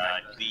again, Sky.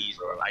 Please,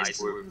 bro. I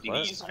swear,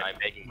 please. I'm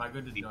begging. Am I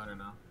good to join or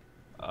no?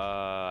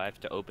 I have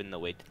to open the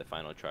way to the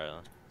final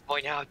trial.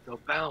 Point out the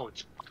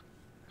bounce.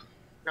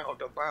 No,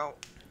 the bounce.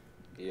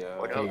 Yeah.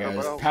 Okay,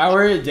 guys.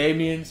 Power,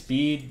 Damien.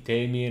 Speed,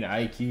 Damien.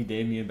 IQ,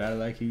 Damien. Battle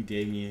IQ,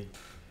 Damien.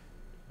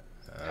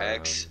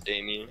 Hex,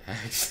 Damien.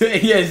 Hex.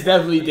 Yes,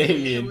 definitely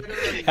Damien.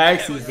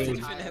 Hex is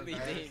Damien. Definitely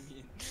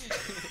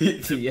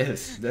Damien.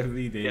 Yes,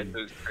 definitely Damien. Get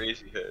those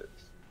crazy heads.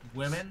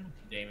 Women,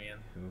 Damien.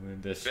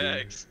 That's true.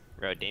 Facts.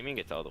 Bro, Damien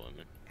gets all the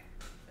women.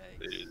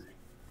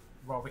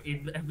 Bro,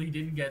 if we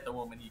didn't get the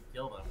woman, he'd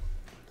kill them.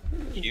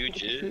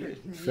 Huge,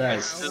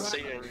 Facts. still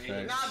saying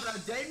Facts. Nah,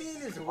 bro,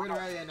 Damien is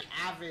literally an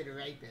avid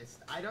rapist.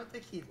 I don't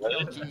think he'd What?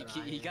 kill them.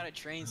 He got it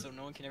trained so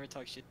no one can ever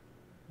talk shit.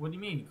 What do you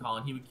mean,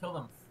 Colin? He would kill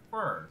them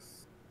first.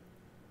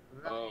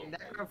 Oh,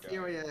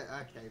 Necrophilia,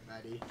 okay,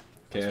 buddy.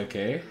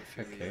 Okay.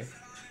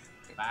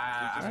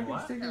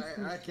 What? Okay,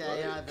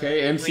 yeah.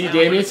 Okay, MC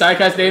Damien,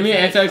 sidecast Damien,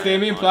 anti-cast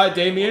Damien, plot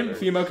Damien,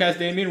 female cast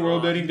Damien,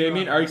 world building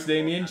Damien, arcs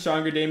Damien,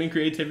 stronger Damien,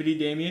 creativity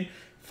Damien,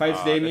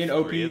 fights Damien,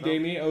 there's OP three of them.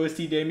 Damien,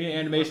 OST Damien,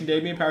 animation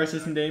Damien, power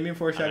system Damien,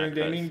 foreshadowing I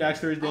know, Damien, cause-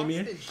 backstories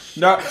Damien.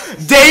 Austin, No,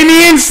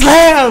 Damien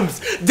slams!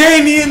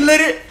 Damien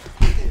lit it!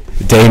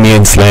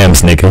 Damien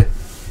slams, nigga.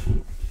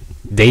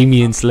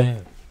 Damien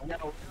slams.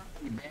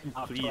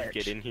 Please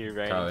get in here,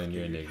 right? Colin,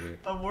 you're a nigga.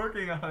 I'm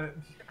working on it.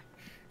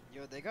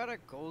 Yo, they got a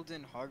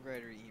golden Hog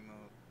Rider emo.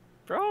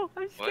 Bro,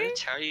 I'm scared. What?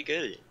 How you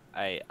get it?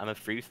 I'm gonna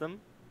freeze them.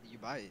 You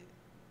buy it.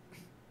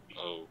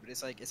 Oh. But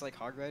it's like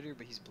Hog Rider,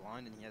 but he's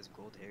blonde and he has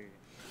gold hair.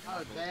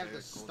 Oh, they have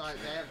the start.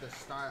 They have the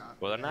start.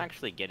 Well, they're not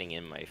actually getting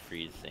in my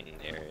freezing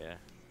area.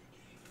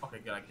 Okay,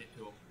 good. I get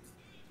to him.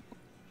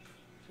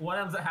 One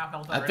of them's at half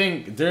health. I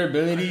think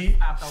durability.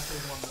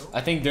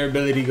 I think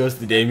durability goes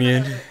to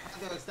Damien.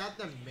 Is that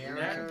the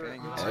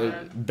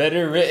mirror?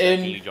 Better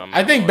written.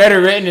 I think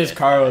better written is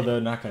Carl though.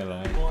 Not gonna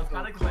lie. Well, it's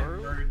kind of because I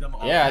murdered them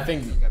all. Yeah, I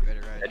think.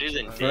 That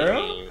isn't For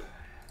real?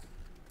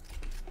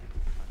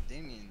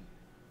 Damien.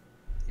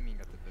 Damien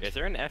got the best. Is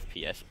there an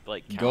FPS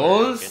like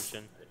Goals?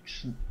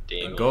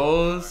 Damien.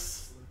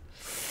 Goals.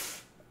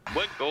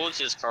 What goals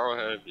does Carl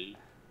have, dude?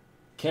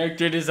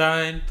 Character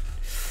design.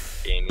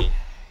 Damien.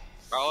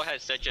 Carl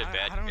has such a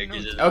bad I don't character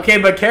know. design. Okay,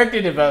 but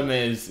character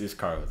development is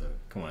Carl though.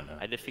 Come on now.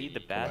 I defeat the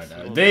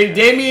bad.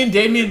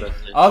 Damien.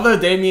 Although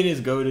Damien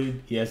is goated,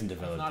 he hasn't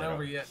developed. Not at all.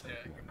 over yet.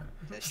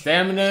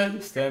 Stamina.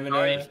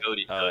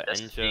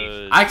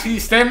 Enzo. Actually,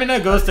 stamina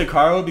goes to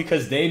Carl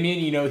because Damien,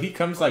 you know, he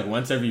comes like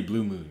once every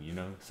blue moon, you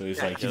know, so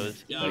it's like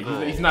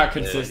he's not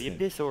consistent.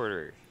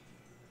 Disorder.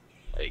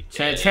 Like,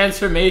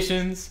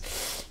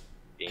 Transformations.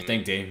 I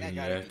think Damien.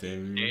 Yeah,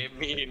 Damien.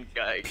 Damien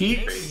guy.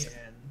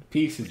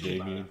 Peaks is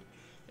Damien.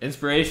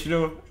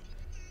 Inspirational.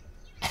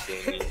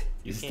 Damien.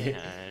 You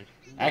can't.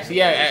 Actually,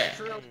 yeah.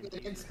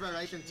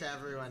 Inspiration to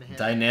everyone here.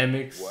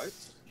 Dynamics. What?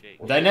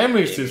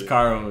 Dynamics is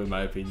Carl in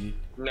my opinion.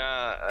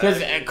 Nah.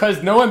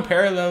 Cause no one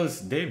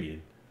parallels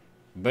Damien,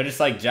 but it's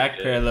like Jack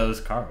parallels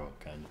Carl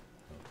kind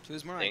of.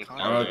 Who's more Thank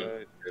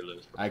iconic?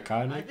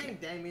 Iconic. I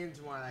think Damien's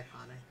more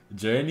iconic.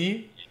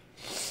 Journey.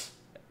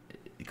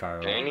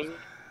 Carl. Journey?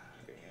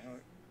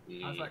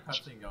 How's that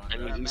cutscene going? I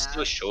mean, he's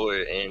still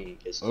short and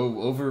it's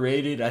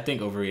Overrated. I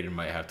think overrated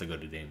might have to go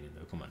to Damien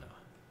though. Come on now.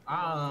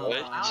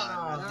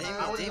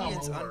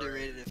 Damien's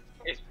underrated.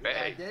 It's Yeah,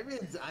 bad.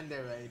 Damien's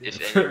underrated. It's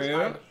For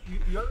real?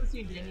 You haven't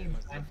seen Damien.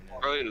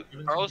 Bro,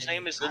 Carl's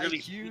name is literally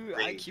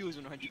IQ is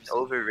 100%.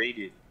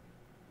 overrated.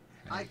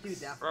 IQ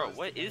definitely. Bro,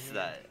 what is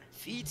that?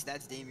 Feats,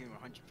 that's Damien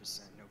 100%.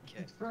 No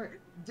kid.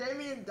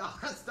 Damien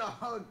lost the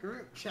whole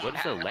group chat. What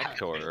is a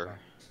lector?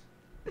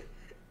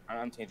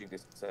 I'm changing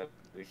this to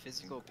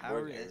Physical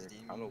power is I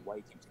Damien. don't know why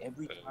he keeps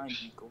every time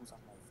he goes on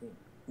my thing.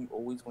 He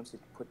always wants to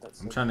put that.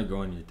 I'm trying to go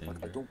on your thing. Like,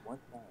 I Bro. don't want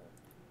that.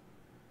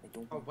 I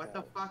don't Oh, want what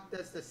that. the fuck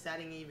does the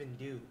setting even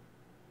do?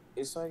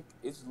 It's like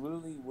it's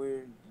literally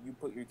where you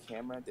put your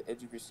camera at the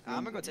edge of your screen.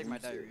 I'm gonna go and take my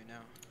use it. diary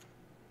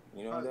now.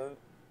 You know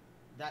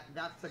that?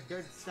 That's a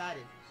good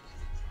setting.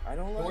 I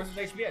don't like. Where's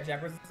his HP at,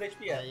 Jack? Where's his HP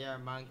Yeah, at? you're a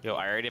monkey. Yo,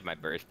 I already have my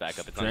burst back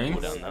up. It's on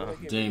Strength? cooldown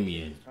though.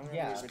 Damien.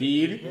 Yeah.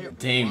 Speed.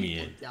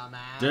 Damien.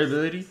 Dumbass.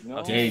 Durability.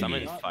 No,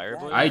 Damien. not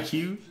Firebolt? that.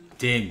 IQ.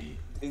 Damien.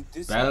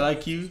 This Battle is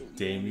IQ, so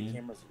Damien. the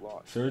camera's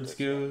locked. Sword That's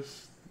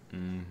skills.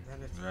 Then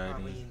it's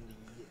probably Riding. in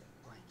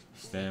the, like,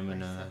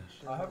 Stamina.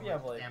 I hope you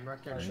have like camera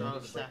fire control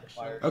shield to break the section.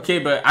 fire. Okay,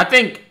 but I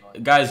think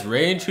guys,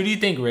 range. Who do you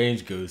think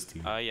range goes to?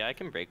 Yeah, I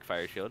can break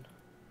fire shield.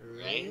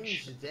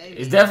 Range, Damien.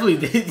 It's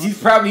definitely he's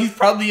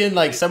probably in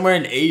like somewhere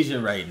in Asia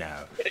right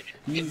now.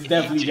 He's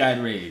definitely got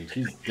range.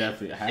 He's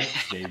definitely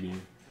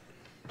Damien.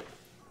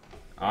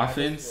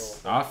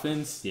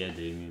 Offense, yeah,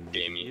 Damien.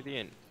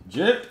 Damien.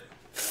 Drip.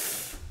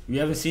 We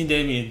haven't seen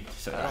Damien,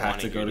 so I don't have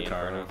want to go to Gideon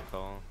Carl.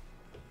 call.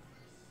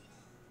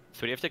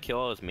 So do we have to kill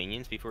all his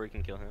minions before we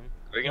can kill him?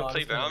 Are we gonna No,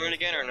 play I'm just gonna- Valorant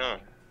again or no?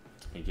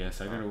 I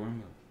guess I gotta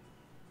warm up.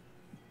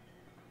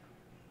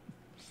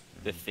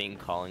 The thing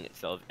calling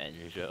itself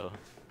Enjo.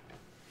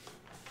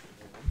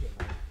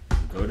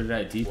 Go to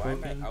that deep Why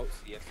am I open. out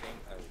CSing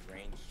a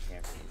range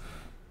champion?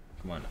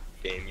 Come on.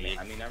 Damien.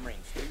 I mean, I'm range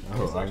 2. It's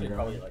Oh, actually I'm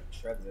probably like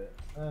shreds it.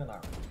 Not really.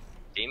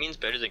 Damien's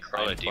better than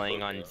Carl I'm at playing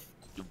Depot, on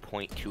bro.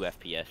 0.2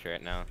 FPS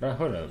right now. Bro,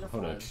 hold up,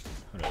 bro.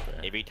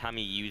 Every time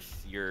you use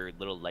your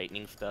little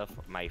lightning stuff,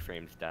 my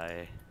frames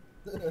die.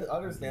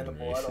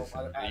 Understandable.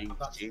 I'm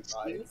not Jinx.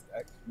 surprised.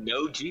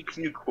 No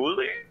GQ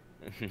cooler?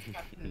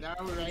 No Have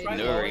you range. tried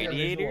No lowering your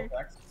radiator? visual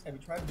effects? Have you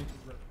tried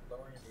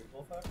lowering your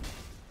visual effects?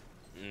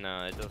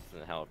 No, it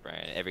doesn't help,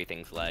 right?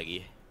 Everything's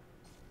laggy.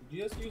 Did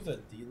you just use a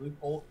D-loop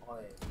ult on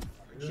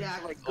a...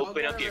 Jack, Like, go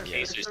open get up your a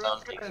case or refrigerator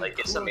something, and like,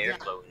 get some cool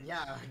airflow. down.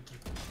 Yeah.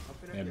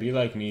 Open up Yeah, your- be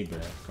like me, bro.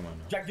 Come on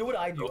now. Jack, do what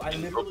I do. I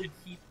Open, literally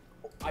keep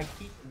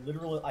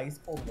literally ice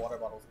cold water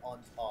bottles on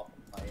top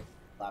of my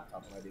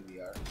laptop when I do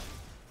VR.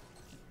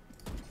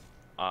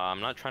 I'm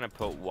not trying to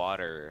put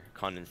water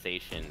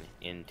condensation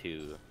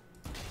into.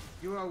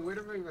 You are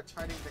literally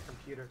retarding the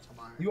computer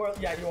tomorrow. You are,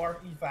 yeah, you are.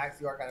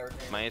 E-facts, you are kind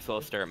of. Might as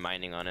well start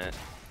mining on it.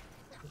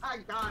 My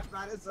God,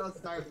 might as well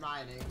start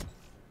mining.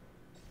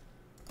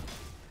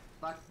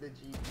 Fuck the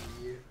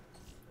GPU.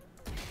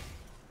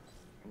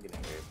 I'm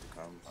getting ready to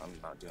come. I'm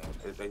not doing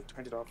it. They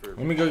turned it off for. Let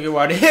me go get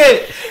water.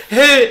 Hit!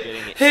 Hit!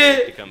 Getting it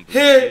Hit! to come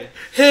Hit!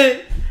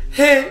 Hit!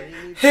 Hit!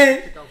 You need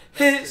Hit! to go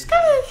Hit! fix Sky!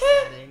 the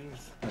Hit!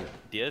 settings.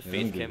 Do you have Yeah, let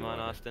me face get cam on,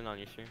 water. Austin, on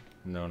your stream?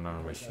 No, not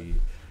on my sheet.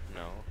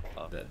 No.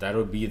 Oh.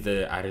 That'll be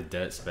the out of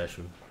debt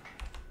special.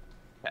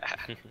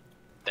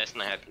 That's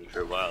not happening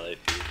for a while, I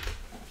feel.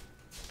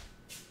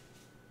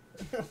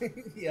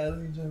 Yeah,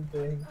 the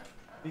jinping.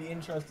 The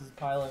interest is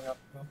piling up.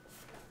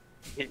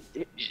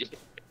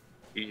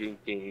 You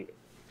can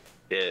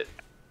get.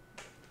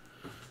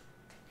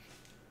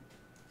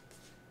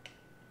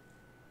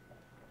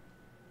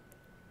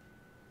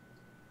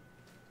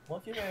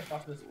 Once you finish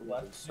off this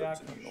quest, Jack,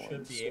 you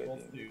should be able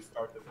to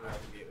start the Golden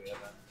Gateway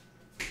event.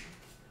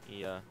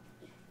 Yeah.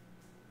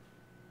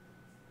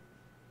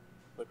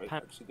 Look,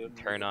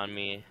 Turn on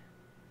me.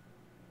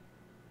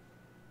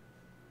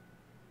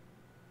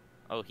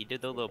 Oh, he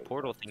did the little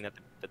portal thing that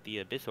the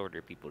Abyss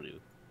Order people do.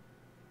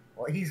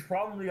 Well, he's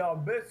from the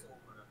Abyss.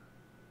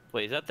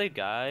 Wait, is that the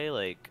guy,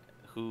 like,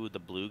 who the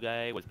blue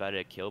guy was about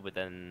to kill, but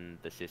then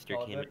the sister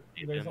came and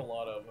saved There's him? a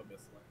lot of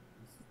Abyss lands.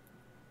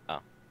 Oh.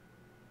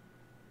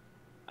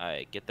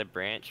 Alright, get the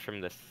branch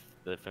from the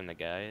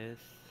guys.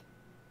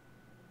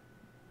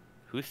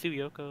 Who's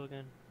Suyoko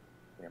again?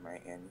 Yeah, my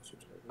aunt.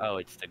 Oh,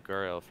 it's the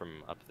girl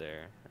from up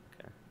there.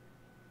 Okay.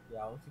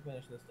 Yeah, once you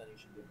finish this, then you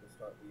should be able to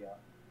start the.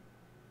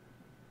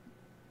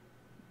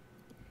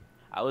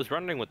 I was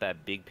wondering what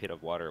that big pit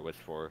of water was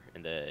for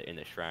in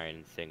the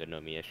shrine,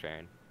 Sangonomiya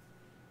shrine.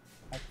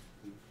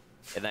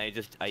 And then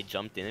I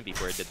jumped in it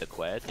before I did the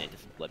quest, and it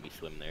just let me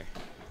swim there.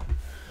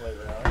 Wait,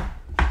 really?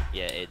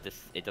 Yeah,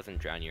 it doesn't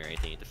drown you or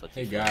anything. It just lets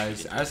you swim. Hey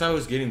guys, as I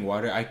was getting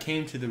water, I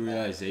came to the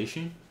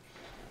realization.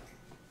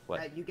 What?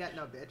 That you get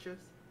no bitches.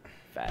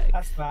 Facts.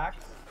 That's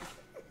facts.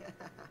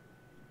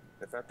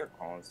 The fact that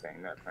Colin's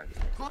saying that kind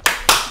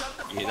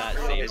of You're not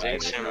saying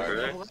Legend,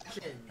 bro.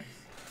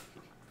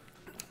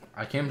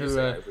 I came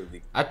to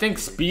I think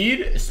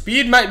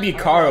Speed might be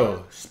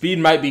Carl. Speed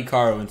might be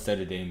Carl instead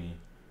of Damien.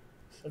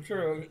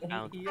 True.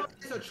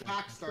 He's a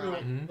track star.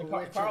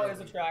 Carl is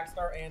a track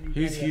star, and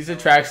He's a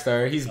track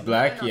star. He's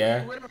black,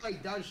 yeah. He literally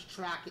does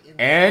track in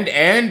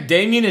And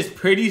Damien is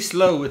pretty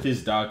slow with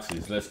his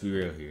doxes. Let's be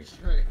real here.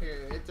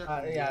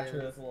 yeah, true.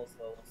 It's a little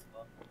slow.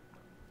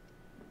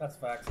 That's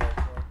facts,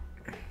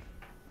 actually.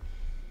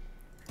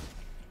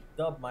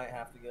 Dub might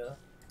have to go.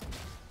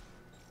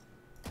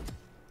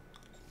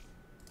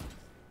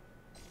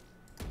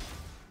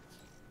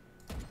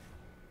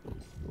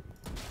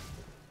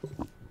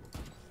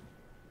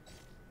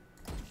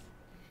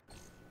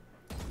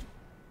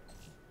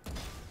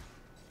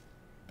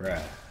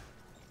 Bruh.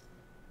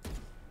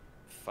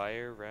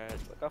 Fire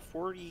rats. I got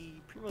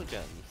 40 primo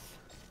gems.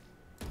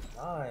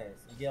 Nice.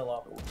 You get a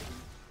lot.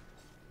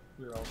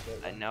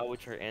 And now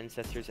which our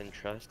ancestors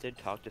entrusted,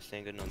 talk to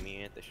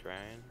Sangonomiya at the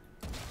shrine.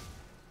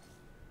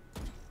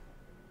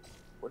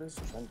 What is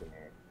trending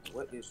here?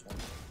 What is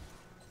trending?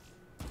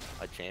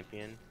 A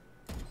champion.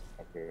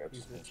 Okay,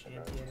 He's the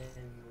champion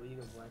in League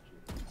of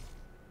Legends.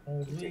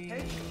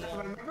 Hey,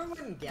 remember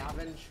when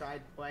Gavin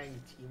tried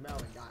playing Teemo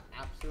and got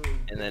absolutely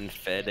And then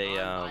fed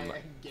a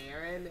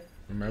Garen?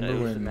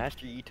 Remember when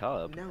Master E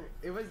top? No,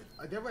 it was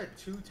there were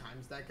 2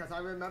 times that because I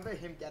remember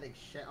him getting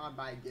shit on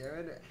by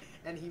Garen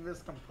and he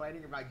was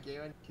complaining about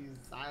Garen to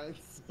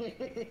silence.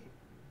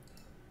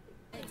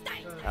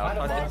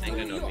 I'll talk to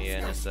Sangonomiya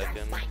in a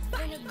second.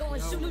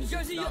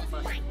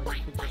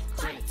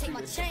 Take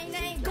my chain,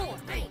 ain't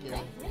going.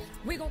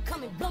 We gon'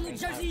 come and blow New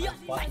Jersey up.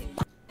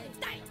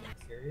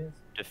 Serious?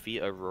 Defeat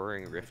a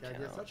roaring rift You're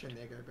town. such a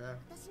nigga, bro.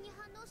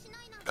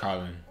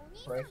 Colin?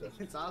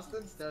 It's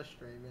Austin still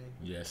streaming.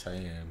 Yes, I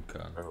am,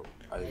 Colin. Bro,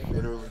 I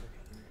literally.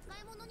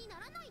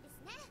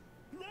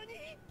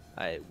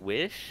 I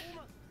wish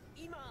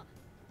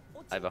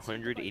I have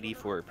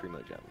 184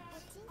 primo gems.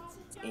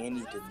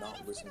 Annie did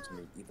not listen to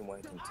me, even when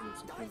I continued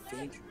to scream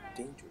danger,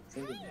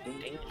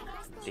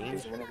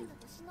 Danger.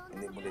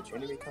 And then when the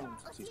enemy comes,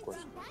 she's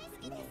questioning.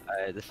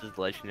 This is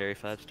legendary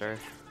 5-star.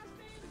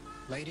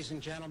 Ladies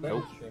and gentlemen,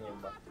 Nope.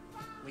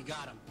 we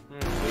got him.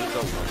 Who's the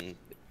one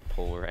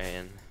pull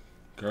Ryan?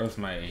 Girls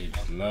my age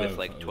love With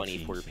like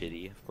 24 OTC.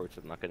 pity. Of course,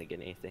 I'm not gonna get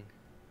anything.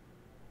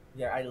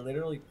 Yeah, I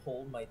literally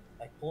pulled my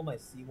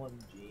C1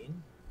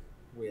 gene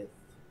with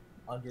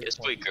under. Guess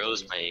what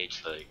girls my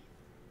age like?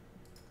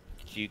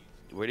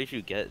 Where did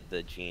you get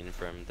the gene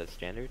from? The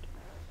standard?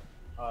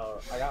 I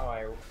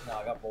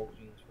got both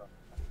genes from.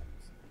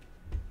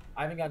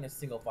 I haven't gotten a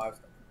single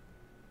 5-star.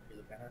 Here's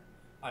a banner.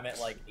 I'm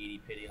at like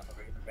 80 pity on the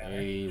regular banner.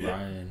 Hey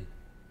Ryan.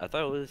 I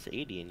thought it was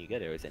 80 and you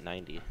get it. Or is it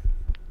 90?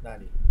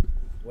 90.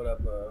 What up,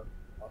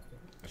 Austin?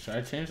 Should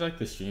I change like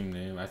the stream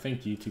name? I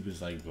think YouTube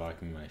is like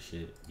blocking my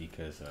shit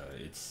because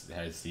it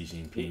has Xi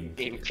Jinping.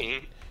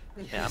 Jinping.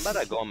 Yeah, I'm about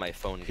to go on my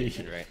phone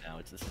kitchen right now.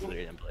 This is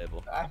literally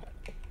unplayable.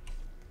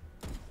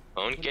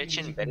 Phone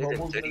kitchen better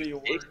than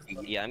 3060.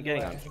 Yeah, I'm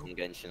getting on phone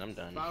Genshin. I'm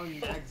done.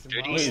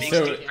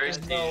 3060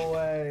 versus No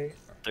way.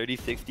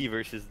 3060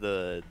 versus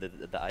the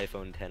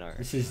iPhone 10R.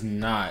 This is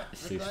not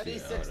 60.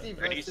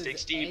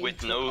 3060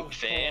 with no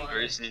fan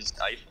versus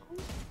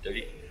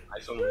iPhone.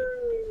 iPhone.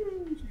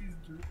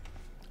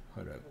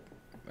 Hold up.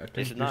 I think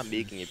This is not this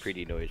making a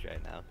pretty noise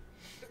right now.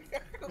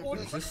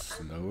 Is this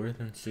slower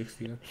than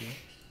 60 FPS?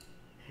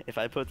 If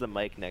I put the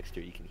mic next to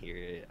it, you can hear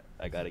it.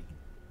 I gotta.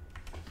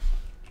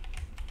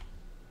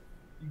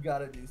 You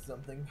gotta do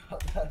something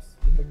about that.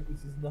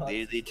 This is not.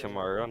 Maybe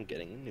tomorrow I'm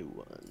getting a new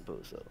one,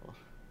 Bozo.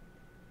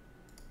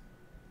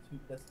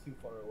 That's too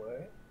far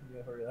away. You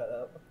gotta hurry that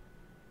up.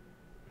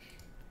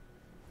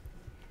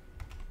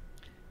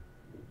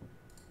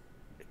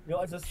 You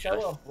know, it's a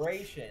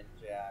celebration,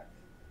 Jack.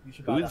 You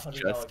should buy Who's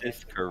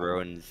Justice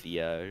Caron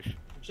Ziage?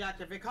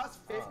 Jack, if it costs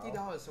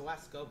 $50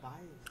 less, go buy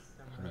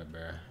some. Alright, bruh.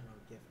 I don't know,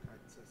 gift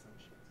cards or some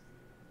shit.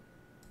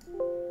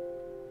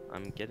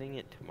 I'm getting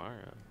it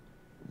tomorrow.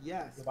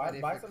 Yes, Yeah, but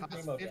if buy it some costs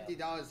Primo Jam.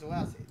 $50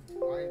 less,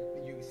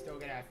 aren't you still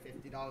gonna have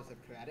 $50 of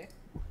credit?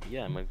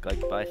 Yeah, I'm gonna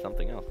like buy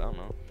something else. I don't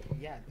know.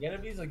 Yeah. Get a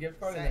Visa gift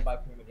card and Same. then buy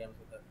Primo Gems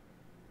with it.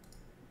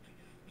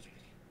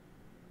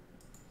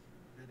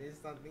 That is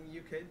something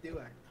you could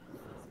do,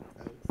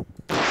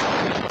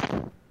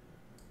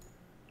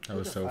 That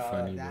was so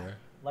funny, that- bruh.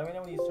 Let me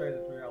know when you start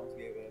the 3 rounds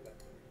gateway event.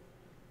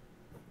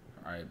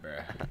 Alright,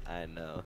 bruh. I know.